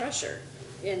as the pressure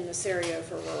in this area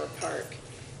of Aurora Park.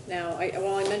 Now,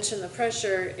 while I mentioned the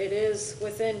pressure, it is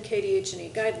within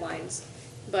KDH&E guidelines,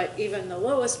 but even the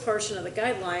lowest portion of the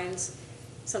guidelines,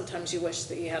 sometimes you wish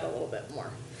that you had a little bit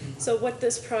more. So what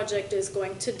this project is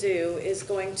going to do is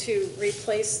going to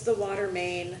replace the water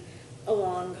main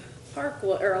along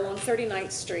along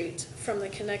 39th Street from the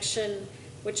connection,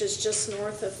 which is just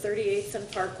north of 38th and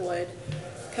Parkwood,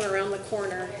 come around the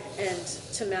corner and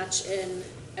to match in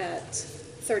at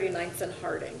 39th and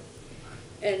Harding.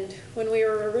 And when we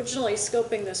were originally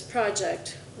scoping this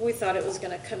project, we thought it was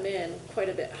going to come in quite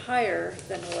a bit higher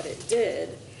than what it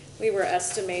did. We were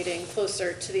estimating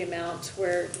closer to the amount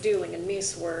where Dooling and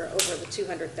Meese were, over the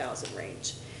 200,000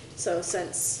 range. So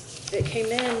since it came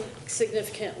in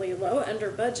significantly low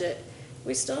under budget,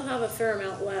 we still have a fair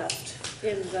amount left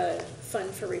in the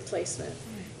fund for replacement.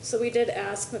 So we did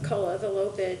ask McCullough, the low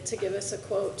bid, to give us a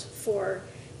quote for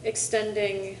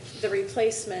extending the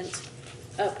replacement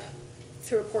up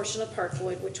through a portion of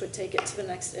Parkwood, which would take it to the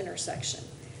next intersection.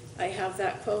 I have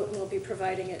that quote and we'll be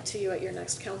providing it to you at your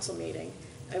next council meeting.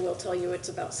 I will tell you it's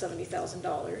about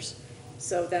 $70,000.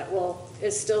 So that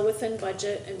is still within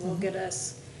budget and will get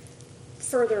us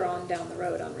further on down the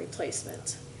road on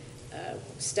replacement.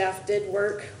 Staff did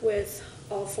work with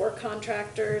all 4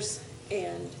 contractors,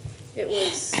 and it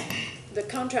was the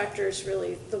contractors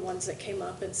really the ones that came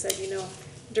up and said, you know,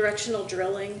 directional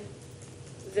drilling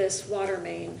this water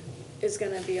main is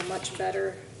going to be a much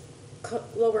better,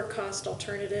 lower cost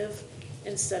alternative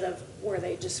instead of where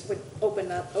they just would open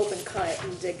cut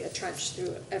and dig a trench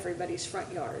through everybody's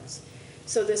front yards.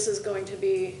 So this is going to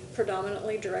be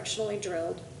predominantly directionally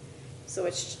drilled. So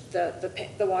it's the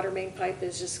water main pipe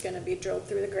is just going to be drilled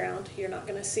through the ground. You're not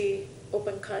going to see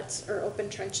open cuts or open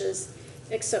trenches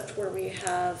except where we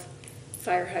have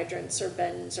fire hydrants or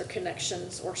bends or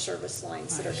connections or service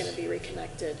lines that are going to be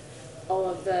reconnected. All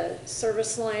of the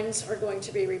service lines are going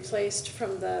to be replaced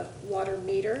from the water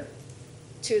meter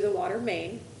to the water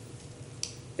main.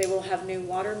 They will have new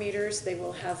water meters. They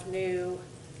will have new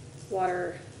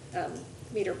water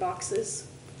meter boxes.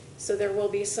 So there will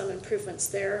be some improvements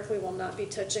there. We will not be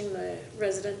touching the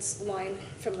residence line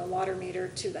from the water meter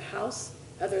to the house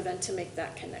other than to make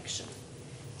that connection.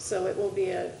 So it will be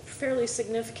a fairly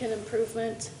significant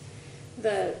improvement.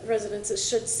 The residences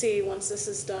should see, once this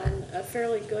is done, a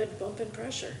fairly good bump in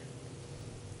pressure.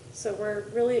 So we're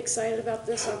really excited about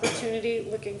this opportunity,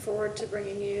 looking forward to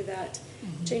bringing you that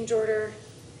change order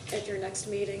at your next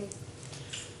meeting.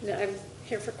 I'm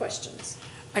here for questions.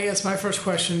 I guess my first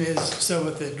question is, so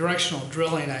with the directional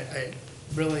drilling, I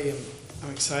really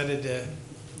I'm excited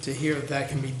to hear that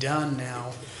can be done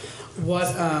now.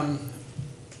 What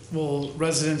will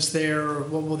residents there,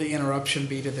 what will the interruption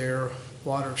be to their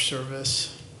water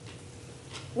service?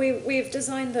 We've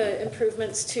designed the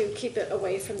improvements to keep it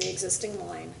away from the existing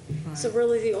line. Right. So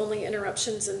really the only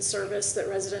interruptions in service that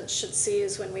residents should see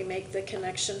is when we make the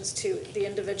connections to the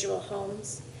individual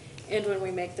homes and when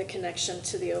we make the connection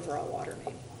to the overall water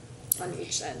main on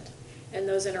each end. And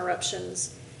those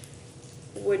interruptions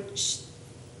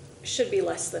should be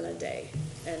less than a day.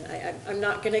 And I'm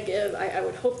not going to give, I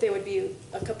would hope they would be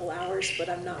a couple hours, but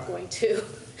I'm not going to.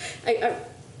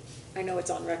 I know it's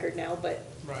on record now, but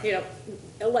you know,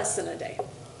 less than a day.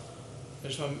 I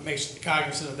just want to make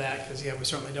cognizant of that because, yeah, we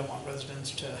certainly don't want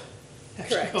residents to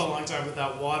Correct. go a long time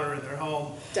without water in their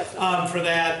home. Definitely. For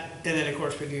that, and then of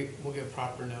course we'll give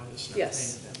proper notice. And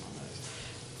yes. To them on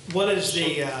those. What is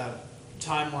the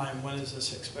timeline? When is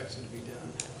this expected to be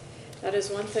done? That is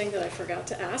one thing that I forgot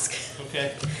to ask.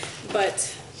 Okay.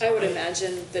 But I would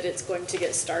imagine that it's going to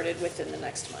get started within the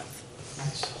next month.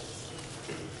 Nice.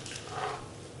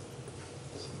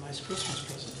 It's a nice Christmas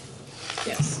present.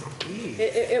 Yes.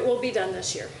 It will be done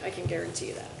this year. I can guarantee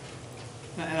you that.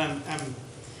 And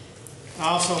I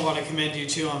also want to commend you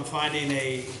too on finding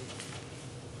a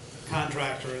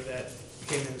contractor that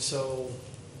came in so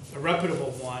a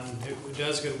reputable one who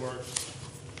does good work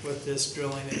with this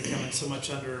drilling and coming so much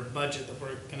under budget that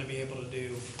we're gonna be able to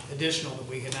do additional that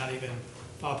we had not even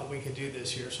thought that we could do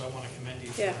this year, so I wanna commend you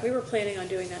for Yeah, that. we were planning on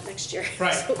doing that next year.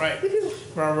 Right, So- right.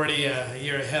 We're already a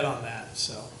year ahead on that,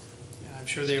 so. And I'm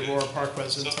sure the Aurora Park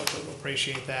residents will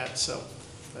appreciate that, so.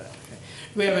 But, okay.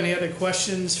 Do we have any other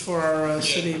questions for our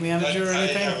city manager or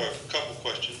anything? I have a couple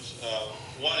questions.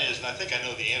 One is, and I think I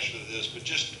know the answer to this, but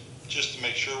just to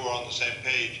make sure we're on the same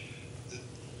page,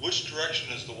 which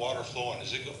direction is the water flowing?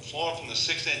 Is it flowing from the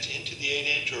 6-inch into the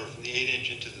 8-inch or from the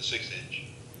 8-inch into the 6-inch?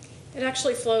 It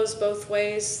actually flows both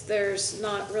ways. There's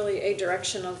not really a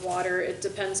direction of water. It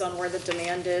depends on where the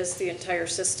demand is. The entire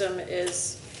system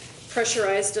is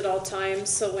pressurized at all times,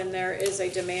 so when there is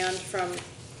a demand from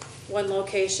one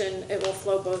location, it will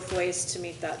flow both ways to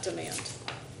meet that demand.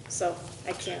 So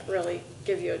I can't really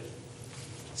give you a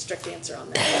strict answer on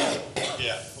that.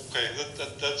 Yeah, okay,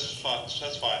 that's fine.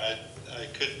 That's fine. I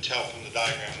couldn't tell from the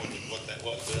diagram what that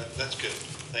was, but that's good.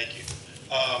 Thank you.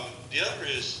 The other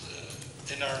is,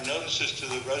 in our notices to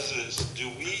the residents, do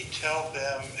we tell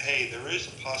them, hey, there is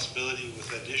a possibility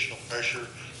with additional pressure,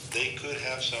 they could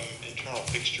have some internal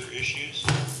fixture issues,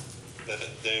 that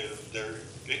their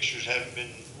fixtures haven't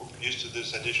been used to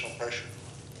this additional pressure?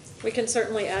 We can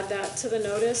certainly add that to the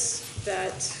notice,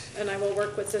 and I will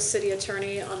work with the city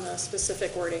attorney on the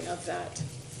specific wording of that.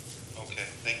 Okay,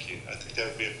 thank you. I think that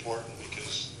would be important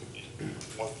because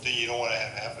one thing you don't want to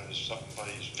have happen is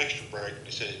somebody's fixture break and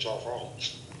they say it's our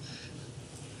fault.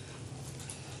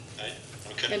 Right?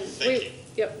 Okay, And thank you.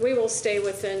 Yep, we will stay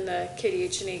within the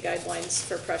KDH&E guidelines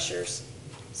for pressures.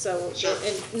 So Sure.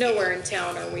 nowhere in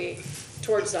town are we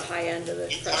towards the high end of the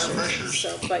pressures.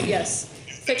 So, but yes,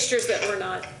 fixtures that were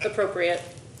not appropriate,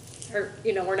 or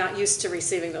we're not used to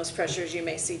receiving those pressures, you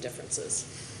may see differences.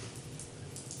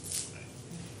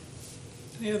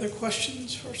 Any other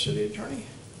questions for city attorney?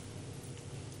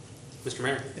 Mr.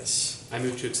 Mayor? Yes. I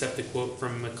move to accept the quote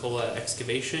from McCullough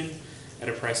Excavation at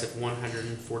a price of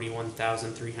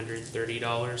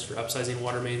 $141,330 for upsizing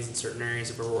water mains in certain areas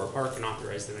of Aurora Park and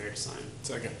authorize the mayor to sign.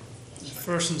 Second.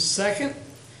 First and second.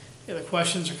 Any other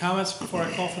questions or comments before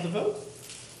I call for the vote?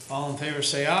 All in favor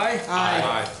say aye. Aye.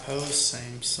 Aye. Opposed,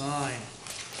 same sign.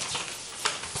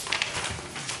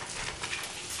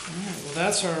 All right, well,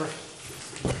 that's our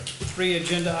 3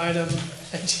 agenda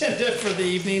for the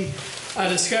evening.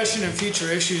 Discussion of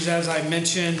future issues, as I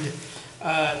mentioned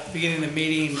at the beginning of the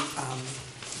meeting,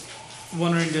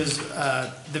 wondering does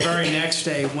the very next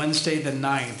day, Wednesday the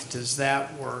 9th, does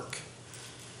that work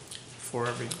for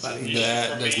everybody?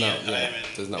 That does not, I am in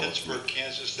does not work. Pittsburgh,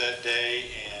 Kansas that day,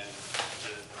 and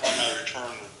when my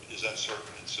return is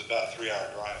uncertain. It's about a 3-hour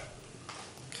drive.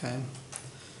 Okay.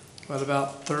 What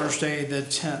about Thursday the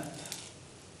 10th?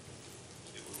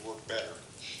 It would work better.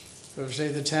 Thursday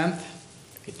the 10th? I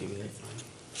could do that.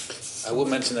 I will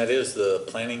mention that is the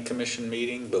planning commission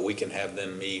meeting, but we can have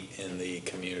them meet in the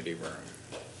community room.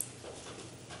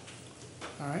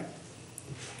 All right.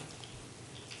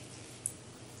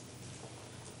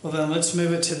 Well, then let's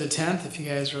move it to the 10th, if you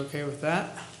guys are okay with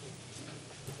that.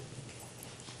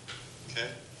 Okay.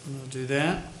 We'll do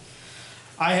that.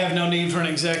 I have no need for an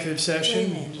executive session. Wait a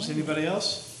minute, Does wait a anybody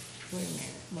else? Wait a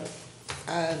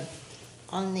minute.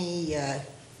 On the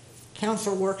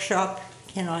council workshop,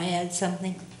 can I add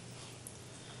something?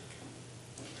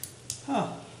 Huh.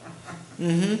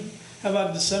 Mm-hmm. How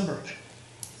about December?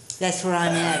 That's what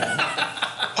I'm adding.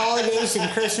 Holidays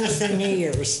and Christmas and New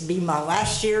Year's be my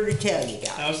last year to tell you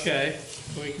guys. Okay,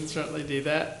 we can certainly do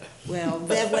that. Well,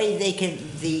 that way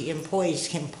the employees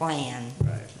can plan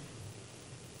Right.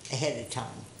 ahead of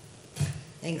time.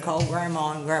 They can call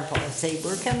Grandma and Grandpa and say,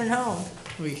 we're coming home.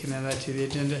 We can add that to the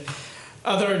agenda.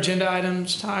 Other agenda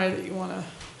items, Ty, that you want to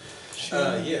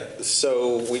share? Yeah,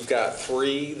 so we've got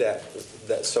 3 that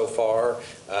so far.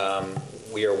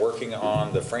 We are working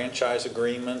on the franchise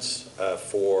agreements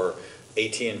for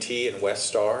AT&T and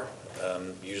Westar.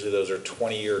 Usually those are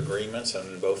 20-year agreements,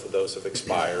 and both of those have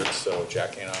expired, so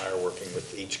Jackie and I are working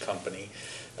with each company.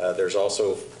 There's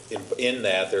also, in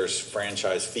that, there's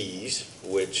franchise fees,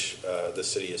 which the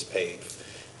city is paid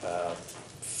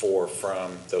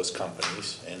from those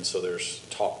companies, and so there's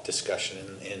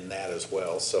discussion in that as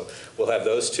well. So we'll have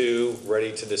those 2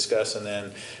 ready to discuss, and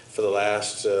then for the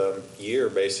last year,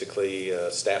 basically,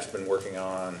 staff's been working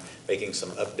on making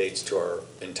some updates to our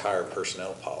entire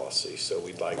personnel policy, so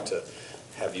we'd like to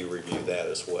have you review that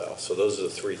as well. So those are the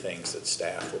 3 things that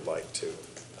staff would like to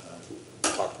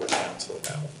talk with council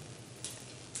about.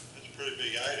 That's a pretty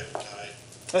big item, Ty.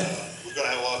 We're going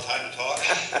to have a lot of time to talk.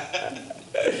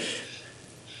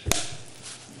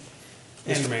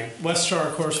 And Mr. Mayor. Westar,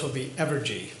 of course, will be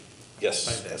Evergy.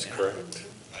 Yes, that's correct.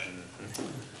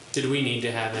 Did we need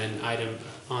to have an item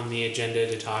on the agenda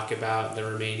to talk about the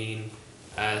remaining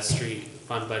street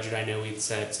fund budget? I know we'd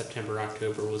said September,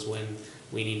 October was when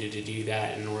we needed to do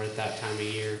that, and we're at that time of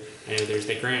year. I know there's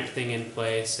the grant thing in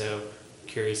place, so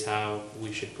curious how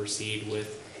we should proceed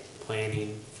with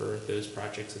planning for those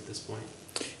projects at this point.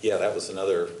 Yeah, that was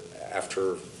another,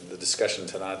 after the discussion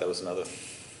tonight, that was another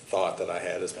thought that I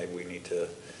had, is maybe we need to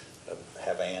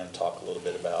have Ann talk a little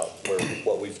bit about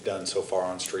what we've done so far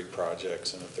on street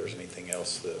projects, and if there's anything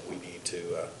else that we need to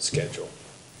schedule.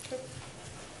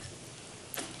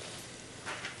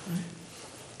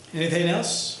 Anything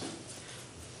else?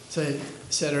 So I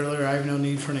said earlier, I have no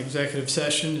need for an executive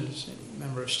session as a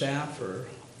member of staff or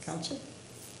council.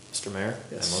 Mr. Mayor,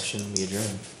 Yes. I motion we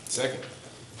adjourn. Second.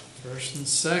 First and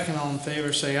second, all in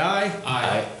favor, say aye.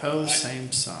 Aye. Opposed,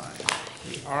 same sign.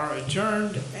 We are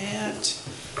adjourned at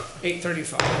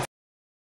 8:35.